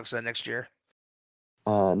Xbox next year.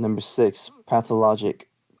 Number 6, Pathologic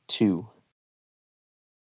 2.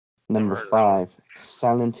 Number heard of that one. 5,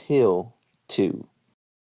 Silent Hill 2.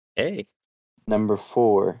 Hey. Number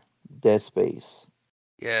 4, Dead Space.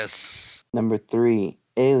 Yes. Number 3,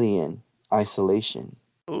 Alien Isolation.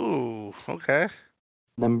 Ooh, okay.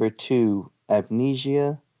 Number 2,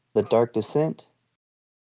 Amnesia: The Dark Descent.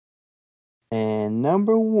 And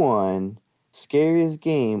number one scariest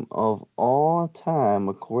game of all time,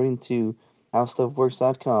 according to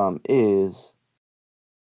HowStuffWorks.com, is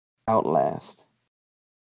Outlast.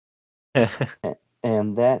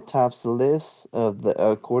 And that tops the list of the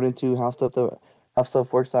according to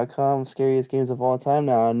HowStuffWorks.com scariest games of all time.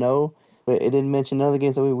 Now I know, but it didn't mention none of the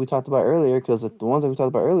games that we talked about earlier because the ones that we talked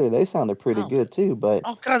about earlier they sounded pretty Oh, good too. But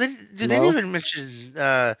oh God, they didn't even mention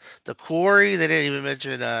the Quarry. They didn't even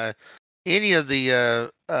mention any of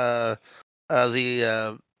the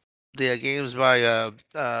games by oh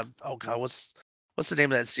God, what's the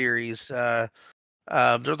name of that series? They're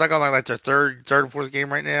like on like their third or fourth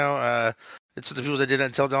game right now. It's the people that did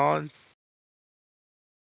Until Dawn.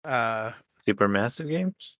 Supermassive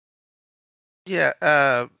games? Yeah.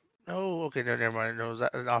 Oh, okay. No, never mind. No,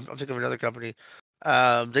 I'm thinking of another company.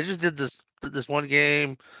 They just did this one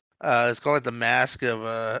game. It's called like the Mask of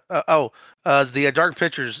the Dark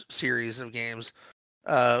Pictures series of games.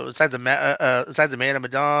 It's like the Man of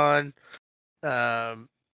Medan. Yeah,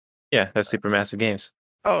 that's Supermassive games.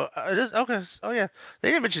 Oh, it is okay. Oh yeah, they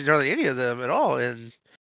didn't mention hardly any of them at all, and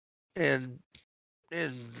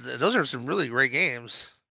those are some really great games.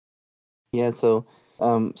 yeah, so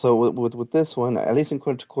with this one, at least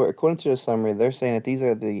according to the summary, they're saying that these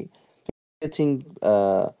are the 15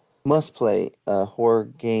 must play horror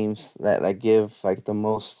games that give like the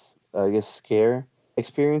most I guess scare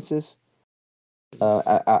experiences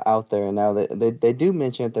out there. And now they do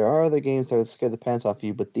mention that there are other games that would scare the pants off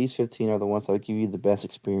you, but these 15 are the ones that would give you the best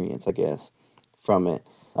experience, I guess, from it.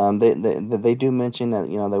 They do mention that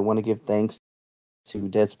they want to give thanks to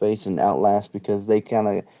Dead Space and Outlast because they kind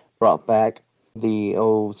of brought back the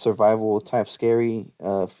old survival type scary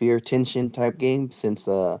fear tension type game since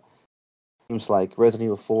games like Resident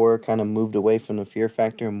Evil 4 kind of moved away from the fear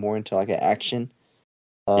factor and more into like an action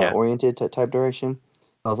Yeah. oriented type direction.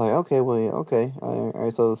 I was like, okay, well, yeah, okay, all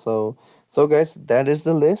right. So, guys, that is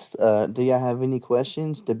the list. Do y'all have any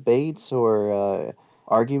questions, debates, or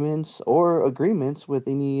arguments or agreements with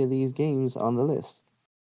any of these games on the list?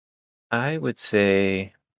 I would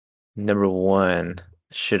say number one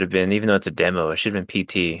should have been, even though it's a demo, it should have been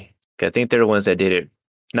PT. 'Cause I think they're the ones that did it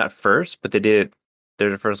not first, but they're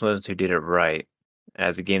the first ones who did it right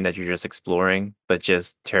as a game that you're just exploring, but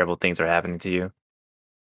just terrible things are happening to you.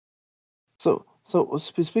 So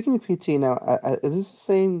speaking of PT now, is this the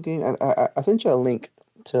same game? I sent you a link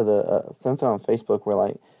to the sent it on Facebook where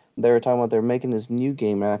like they were talking about they're making this new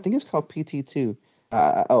game, and I think it's called PT2.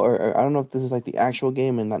 Or I don't know if this is like the actual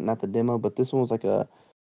game and not the demo, but this one was like a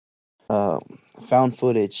uh, found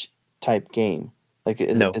footage type game. Like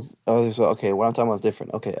No. Okay, what I'm talking about is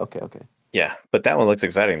different. Okay. Yeah, but that one looks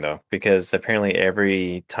exciting though, because apparently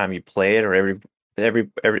every time you play it, or every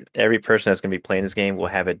person that's gonna be playing this game will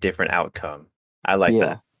have a different outcome. I like Yeah.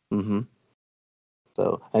 that. Mm-hmm.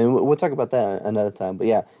 So, and we'll talk about that another time. But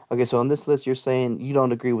yeah, okay. So on this list, you're saying you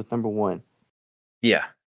don't agree with number one. Yeah,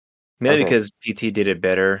 mainly Okay. because PT did it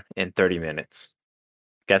better in 30 minutes.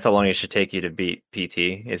 That's how long it should take you to beat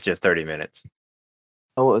PT. It's just 30 minutes.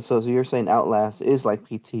 Oh, so you're saying Outlast is like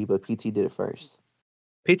PT, but PT did it first.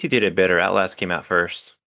 PT did it better. Outlast came out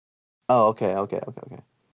first. Oh, okay.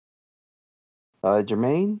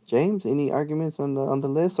 Jermaine, James, any arguments on the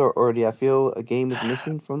list, or do you feel a game is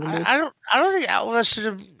missing from the list? I don't think Outlast should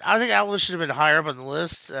have. I don't think Outlast should have been higher up on the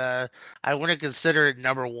list. I wouldn't consider it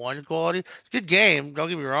number one quality. Good game. Don't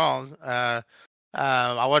get me wrong. I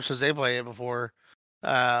watched Jose play it before.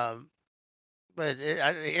 But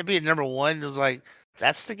it being number one, it was like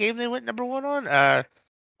that's the game they went number one on.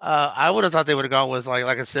 I would have thought they would have gone with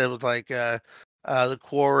like I said, with like the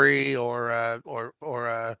Quarry or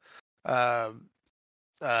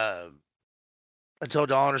Until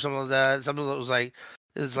Dawn or something like that. Something that was like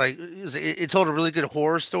it told a really good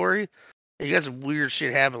horror story. And you got some weird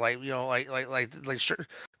shit happen, like like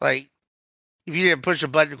if you didn't push a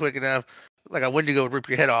button quick enough, like a Wendigo would rip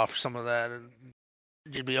your head off or some of that, and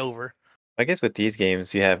it'd be over. I guess with these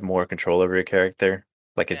games, you have more control over your character.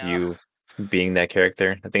 Like it's Yeah. you being that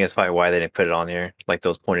character. I think that's probably why they didn't put it on here, like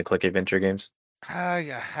those point-and-click adventure games.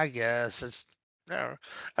 I guess it's. No.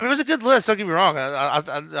 I mean, it was a good list. Don't get me wrong. I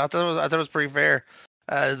thought it was pretty fair.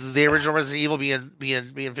 The original Resident Evil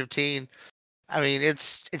being 15. I mean, it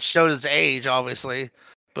showed its age, obviously,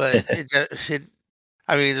 but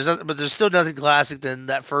I mean, there's still nothing classic than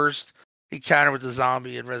that first encounter with the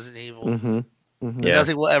zombie in Resident Evil. Mm-hmm. Mm-hmm. Yeah.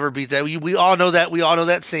 Nothing will ever beat that. We all know that. We all know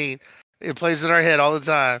that scene. It plays in our head all the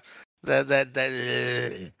time.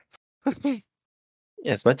 Yeah,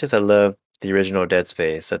 as much as I love the original Dead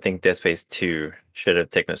Space, I think Dead Space 2 should have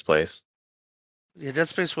taken its place. Yeah, Dead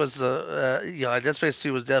Space was Dead Space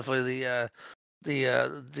 2 was definitely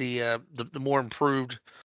the more improved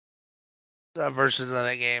version of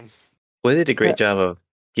that game. Well, they did a Yeah. great job of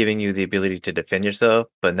giving you the ability to defend yourself,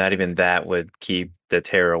 but not even that would keep the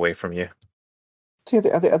terror away from you. See,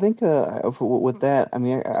 I think with that, I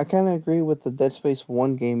mean, I kind of agree with the Dead Space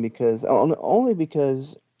 1 game because only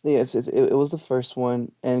because yes, it was the first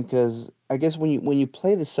one, and because I guess when you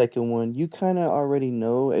play the second one, you kind of already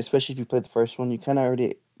know, especially if you play the first one, you kind of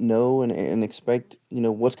already know and expect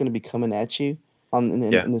what's going to be coming at you.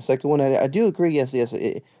 Yeah. In the second one, I do agree. Yes,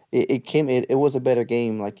 it was a better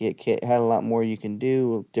game. Like had a lot more you can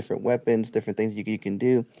do, different weapons, different things you can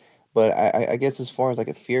do. But I guess as far as like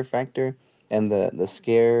a fear factor and the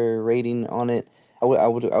scare rating on it, I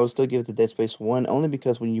would still give it to Dead Space 1 only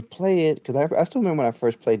because when you play it, because I still remember when I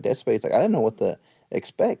first played Dead Space, like I didn't know what to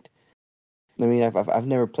expect. I mean, I've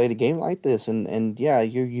never played a game like this, and yeah,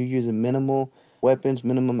 you're using minimal weapons,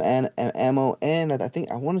 minimum ammo, and I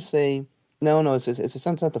think I want to say no,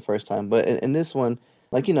 it's not the first time, but in this one,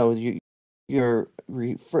 like your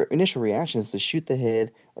initial reaction is to shoot the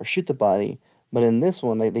head or shoot the body, but in this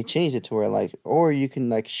one they changed it to where like or you can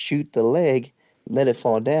like shoot the leg, let it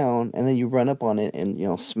fall down, and then you run up on it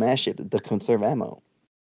and smash it to conserve ammo.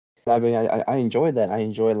 I mean, I enjoyed that. I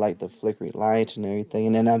enjoyed like the flickery lights and everything.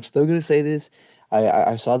 And then I'm still gonna say this.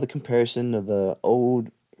 I saw the comparison of the old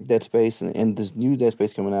Dead Space and this new Dead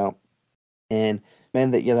Space coming out. And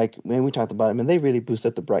man, that like man, we talked about it. Man, they really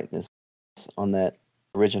boosted the brightness on that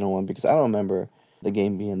original one because I don't remember the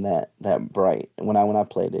game being that bright when I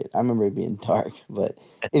played it. I remember it being dark. But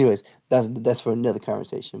anyways, that's for another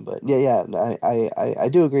conversation. But yeah, I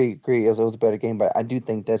do agree. It was a better game, but I do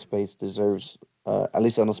think Dead Space deserves at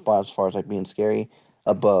least on the spot as far as like being scary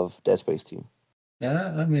above Dead Space 2.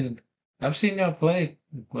 Yeah, I mean, I've seen y'all play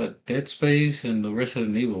what Dead Space and the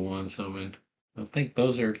Resident Evil ones. So, I mean, I think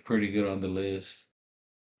those are pretty good on the list.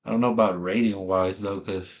 I don't know about rating wise though,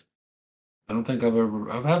 because I don't think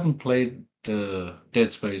I haven't played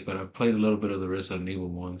Dead Space, but I've played a little bit of the Resident Evil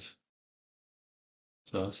ones.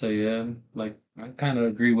 So I'll say yeah, like I kind of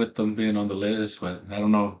agree with them being on the list, but I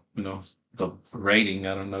don't know, the rating.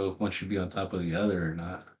 I don't know if one should be on top of the other or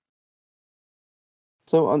not.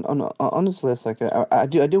 So on this list, like I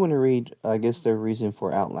do want to read I guess their reason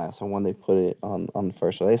for Outlast and when they put it on the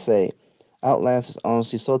first. So they say Outlast is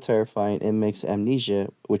honestly so terrifying it makes Amnesia,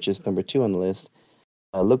 which is number 2 on the list,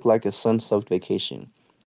 look like a sun-soaked vacation.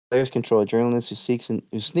 Players control a journalist who sneaks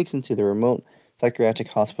into the remote psychiatric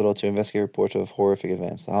hospital to investigate reports of horrific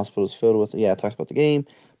events. The hospital is filled with it talks about the game,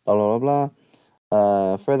 blah blah blah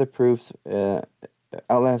blah. Further proof.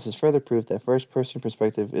 Outlast is further proof that first-person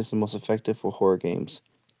perspective is the most effective for horror games.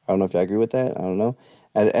 I don't know if you agree with that. I don't know.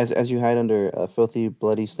 As you hide under a filthy,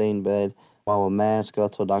 bloody, stained bed while a mad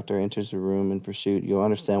skeletal doctor enters the room in pursuit, you'll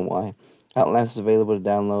understand why. Outlast is available to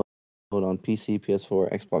download on PC,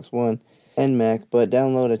 PS4, Xbox One, and Mac, but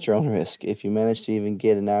download at your own risk. If you manage to even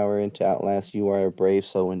get an hour into Outlast, you are a brave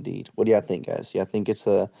soul indeed. What do y'all think, guys? Y'all think it's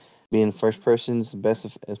being first person is the best,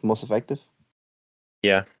 is most effective?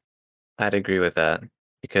 Yeah, I'd agree with that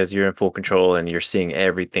because you're in full control and you're seeing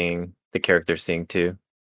everything the character's seeing too.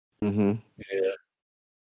 Mm-hmm. Yeah.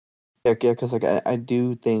 Yeah, because like I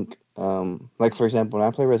do think like for example when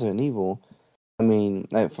I play Resident Evil, I mean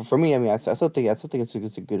like, for me I mean I still think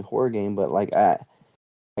it's a good horror game, but like I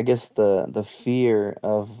guess the fear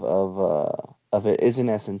of it isn't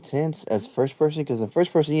as intense as first person because in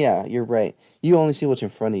first person yeah you're right you only see what's in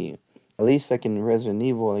front of you. At least like in Resident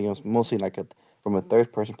Evil it's mostly like from a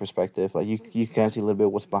third person perspective like you can see a little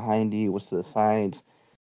bit what's behind you, what's to the sides,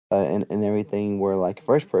 and everything where like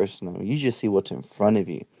first person you just see what's in front of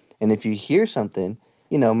you, and if you hear something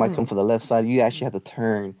it might come from the left side, you actually have to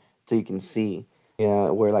turn so you can see,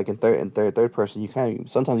 where like in third person you kind of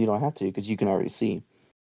sometimes you don't have to because you can already see,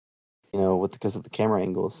 with because of the camera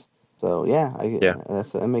angles. So yeah, Yeah.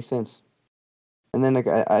 that makes sense. And then like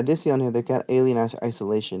I did see on here they got Alien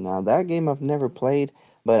Isolation. Now that game I've never played,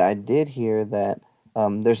 but I did hear that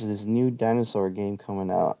there's this new dinosaur game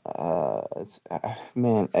coming out. It's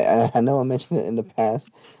man, I know I mentioned it in the past,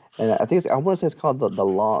 and I think I want to say it's called the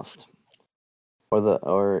Lost or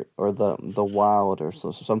the Wild or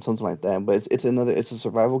something like that. But it's a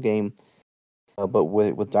survival game, but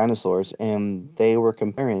with dinosaurs, and they were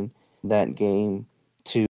comparing that game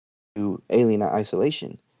to Alien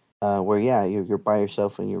Isolation, where yeah, you're by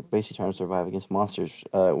yourself and you're basically trying to survive against monsters.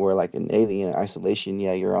 Where like in Alien Isolation,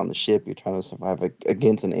 yeah, you're on the ship, you're trying to survive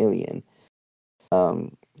against an alien.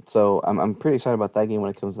 Um, so I'm pretty excited about that game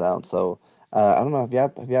when it comes out. So I don't know,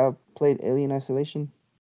 have y'all played Alien Isolation?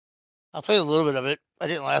 I played a little bit of it. I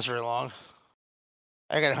didn't last very long.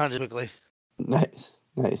 I got hunted quickly. Nice,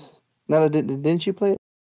 nice. No, didn't you play it?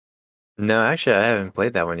 No, actually, I haven't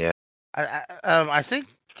played that one yet. I think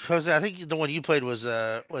Jose, I think the one you played was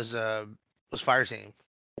Fire Team.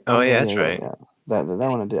 Oh, yeah, that's yeah, right. yeah. That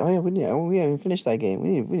one I did. Oh yeah, we haven't finished that game.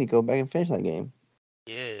 We need to go back and finish that game.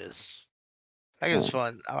 Yes, that game's Yeah.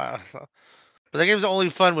 fun. But that game's only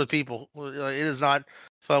fun with people. It is not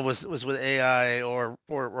fun with AI or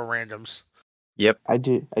randoms. Yep. I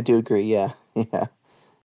do agree. Yeah, yeah.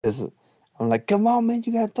 'Cause I'm like, come on, man,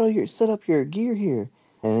 you gotta set up your gear here,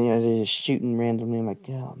 and they're just shooting randomly. I'm like,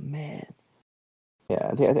 oh man.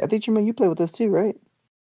 Yeah, I think you play with us too, right?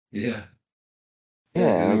 Yeah.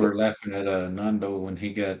 Yeah, We like, were laughing at Nando when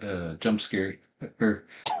he got jump scared. Or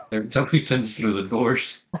every time we sent him through the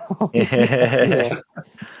doors. yeah,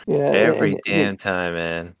 yeah, Every and damn time,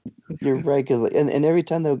 man. you're right, cause and every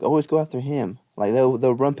time they'll always go after him. Like they'll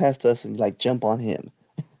run past us and like jump on him.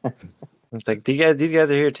 It's like these guys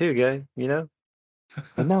are here too, guy. You know?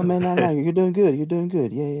 Like, no, man, no, you're doing good. You're doing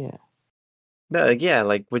good. Yeah, yeah. No, like, yeah,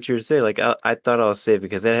 like what you were saying. Like I thought I was safe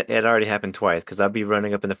because it already happened twice. Because I'd be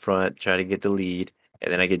running up in the front, trying to get the lead,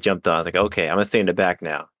 and then I get jumped on. I was like, okay, I'm gonna stay in the back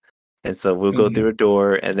now. And so we'll go through a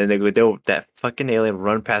door, and then that fucking alien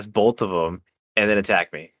run past both of them, and then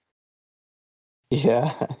attack me.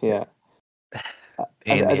 Yeah, yeah.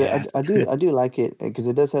 Pain in the ass. I do like it because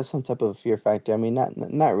it does have some type of fear factor. I mean,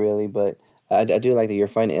 not really, but I do like that you're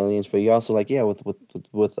fighting aliens, but you also like with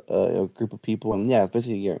a group of people, and yeah,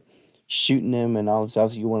 basically you're shooting them, and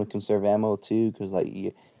obviously you want to conserve ammo too, because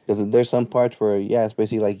because there's some parts where yeah, it's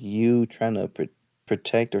basically like you trying to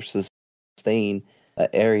protect or sustain an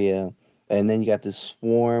area, and then you got this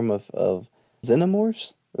swarm of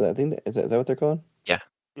xenomorphs. I think is that what they're called? Yeah.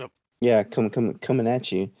 Yep. Yeah, coming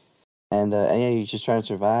at you. And yeah, you're just trying to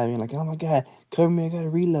survive. You're like, oh my god, cover me! I gotta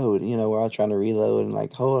reload. You know, we're all trying to reload and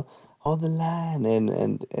like hold the line, and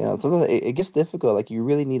you know, sometimes it gets difficult. Like you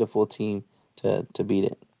really need a full team to beat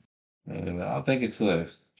it. I don't think it's a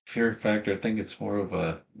fear factor. I think it's more of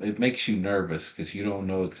it makes you nervous because you don't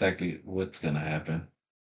know exactly what's going to happen.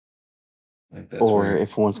 Like that's Or where,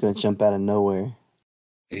 if one's gonna jump out of nowhere.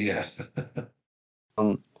 yeah.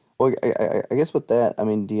 Um, well, I guess with that, I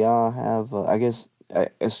mean, do y'all have I guess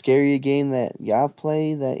a scary game that y'all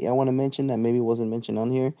played that y'all want to mention that maybe wasn't mentioned on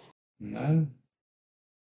here? No.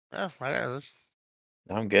 Yeah, I got this.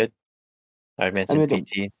 I'm good. I I mean, mentioned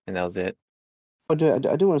PT, and that was it. I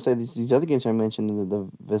do want to say these other games I mentioned, the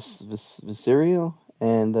Visceral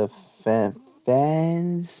and the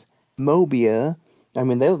Phansmobia. I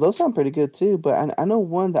mean, those sound pretty good too. But I know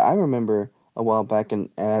one that I remember a while back, and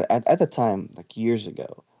at the time, like years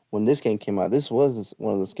ago, when this game came out, this was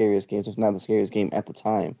one of the scariest games, if not the scariest game at the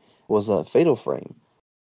time, was Fatal Frame.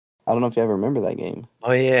 I don't know if you ever remember that game.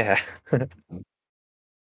 Oh yeah.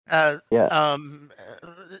 Uh, Yeah.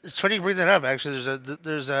 it's funny you bring that up. Actually,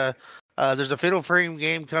 there's a Fatal Frame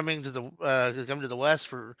game coming to the West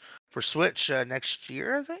for Switch next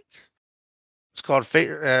year. I think it's called Fate.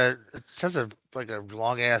 It sounds like a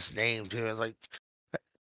long ass name too. It's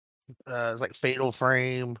like Fatal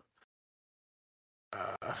Frame.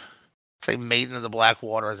 It's like Maiden of the Black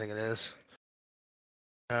Water. I think it is.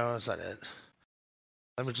 No, that's not it.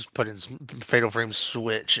 Let me just put in Fatal Frame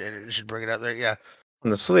Switch, and it should bring it up there. Yeah,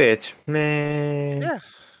 On the Switch, man. yeah.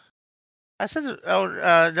 I said, oh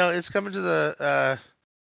no, it's coming to the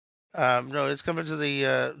no, it's coming to the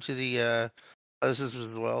other systems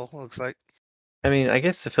as well. Looks like. I mean, I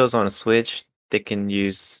guess if it was on a Switch, they can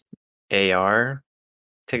use AR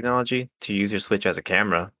technology to use your Switch as a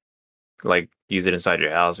camera. Like use it inside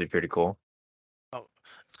your house would be pretty cool. Oh,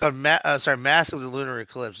 it's called Mask of the Lunar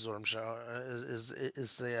Eclipse is what I'm showing. Is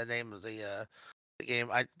the name of the game.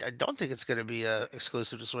 I don't think it's going to be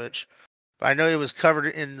exclusive to Switch, but I know it was covered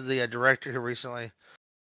in the director here recently.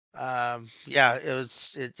 Yeah,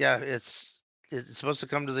 it's supposed to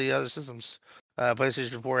come to the other systems,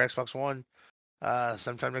 PlayStation 4, Xbox One,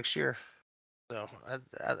 sometime next year. So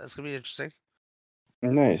that's gonna be interesting.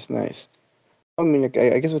 Nice, nice. I mean, like,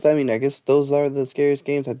 I guess with that, I mean, I guess those are the scariest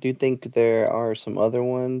games. I do think there are some other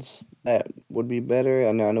ones that would be better.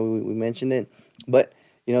 I know we mentioned it, but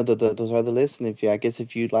you know, those are the lists. And if you, I guess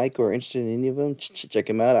if you like or are interested in any of them, check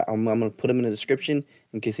them out. I'm gonna put them in the description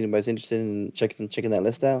in case anybody's interested in checking that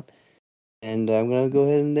list out. And I'm gonna go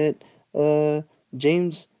ahead and let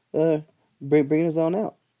James bring us on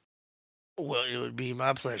out. Well, it would be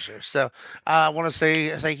my pleasure. So I want to say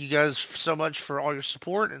thank you guys so much for all your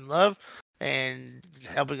support and love and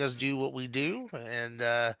helping us do what we do. And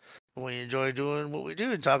we enjoy doing what we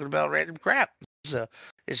do and talking about random crap. So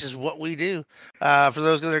it's just what we do. For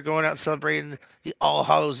those that are going out celebrating the All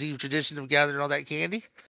Hallows Eve tradition of gathering all that candy,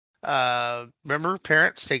 remember,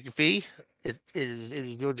 parents, take your fee. It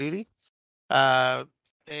is your duty. Uh,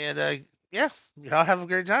 And yeah, y'all have a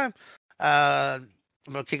great time. I'm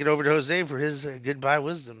gonna kick it over to Jose for his goodbye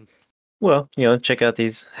wisdom. Well, check out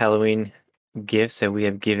these Halloween gifts that we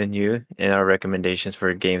have given you and our recommendations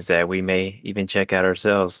for games that we may even check out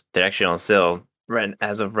ourselves. They're actually on sale right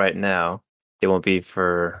as of right now. They won't be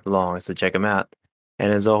for long, so check them out.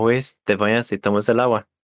 And as always, te bañas y tomas el agua.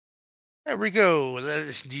 Hey, Rico,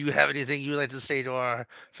 do you have anything you would like to say to our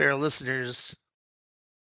fair listeners?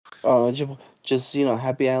 Oh, just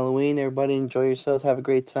happy Halloween, everybody. Enjoy yourselves. Have a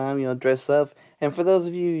great time. Dress up. And for those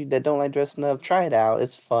of you that don't like dressing up, try it out.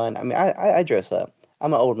 It's fun. I mean, I dress up.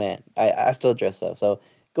 I'm an old man. I still dress up. So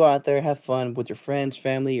go out there, have fun with your friends,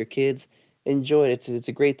 family, your kids. Enjoy it. It's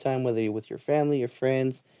a great time, whether you're with your family, your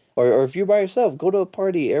friends, or if you're by yourself. Go to a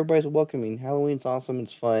party. Everybody's welcoming. Halloween's awesome.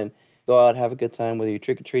 It's fun. Go out, have a good time, whether you're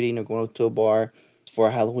trick or treating or going to a bar for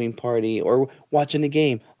a Halloween party or watching the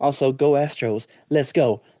game. Also, go Astros. Let's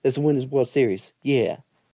go. Let's win this World Series. Yeah.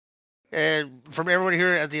 And from everyone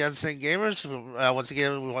here at the Unseen Gamers, once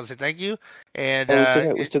again, we want to say thank you. And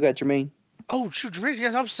we still got Jermaine. Oh shoot, Jermaine!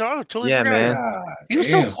 Yes, I'm sorry. I totally Yeah, forgot. man. God, You were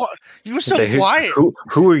so damn. you were so Say, quiet.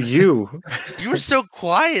 Who are you? You were so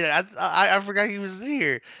quiet. I forgot he was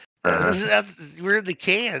there. You were in the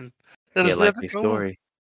can. That Yeah, was likely story.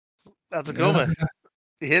 That's a Goma.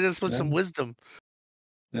 Yeah, Hit us with yeah. some wisdom.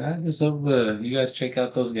 Yeah, I just hope you guys check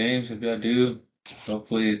out those games if y'all do.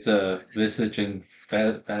 Hopefully it's Visage and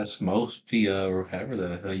Phasmophobia or however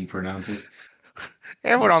the hell you pronounce it.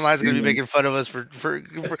 Everyone online is gonna be Stupid. making fun of us for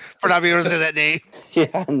not being able to say that name.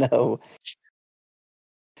 Yeah, I know.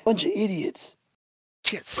 Bunch of idiots.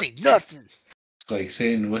 Can't say nothing. It's like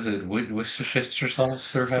saying, was it Worcestershire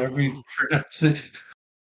sauce or however you pronounce it?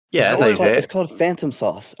 Yeah, that's how you say It's it. called Phantom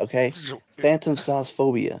Sauce, okay? Phantom Sauce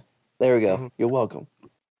Phobia. There we go. You're welcome.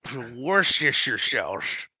 Worcestershire sauce.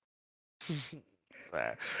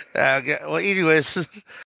 Well, anyways,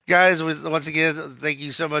 guys, once again, thank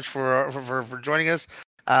you so much for joining us.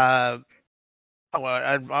 I'm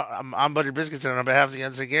Butter Biscuits, and on behalf of the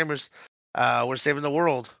Unseen Gamers, we're saving the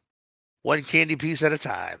world one candy piece at a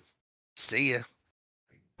time. See ya.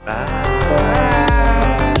 Bye.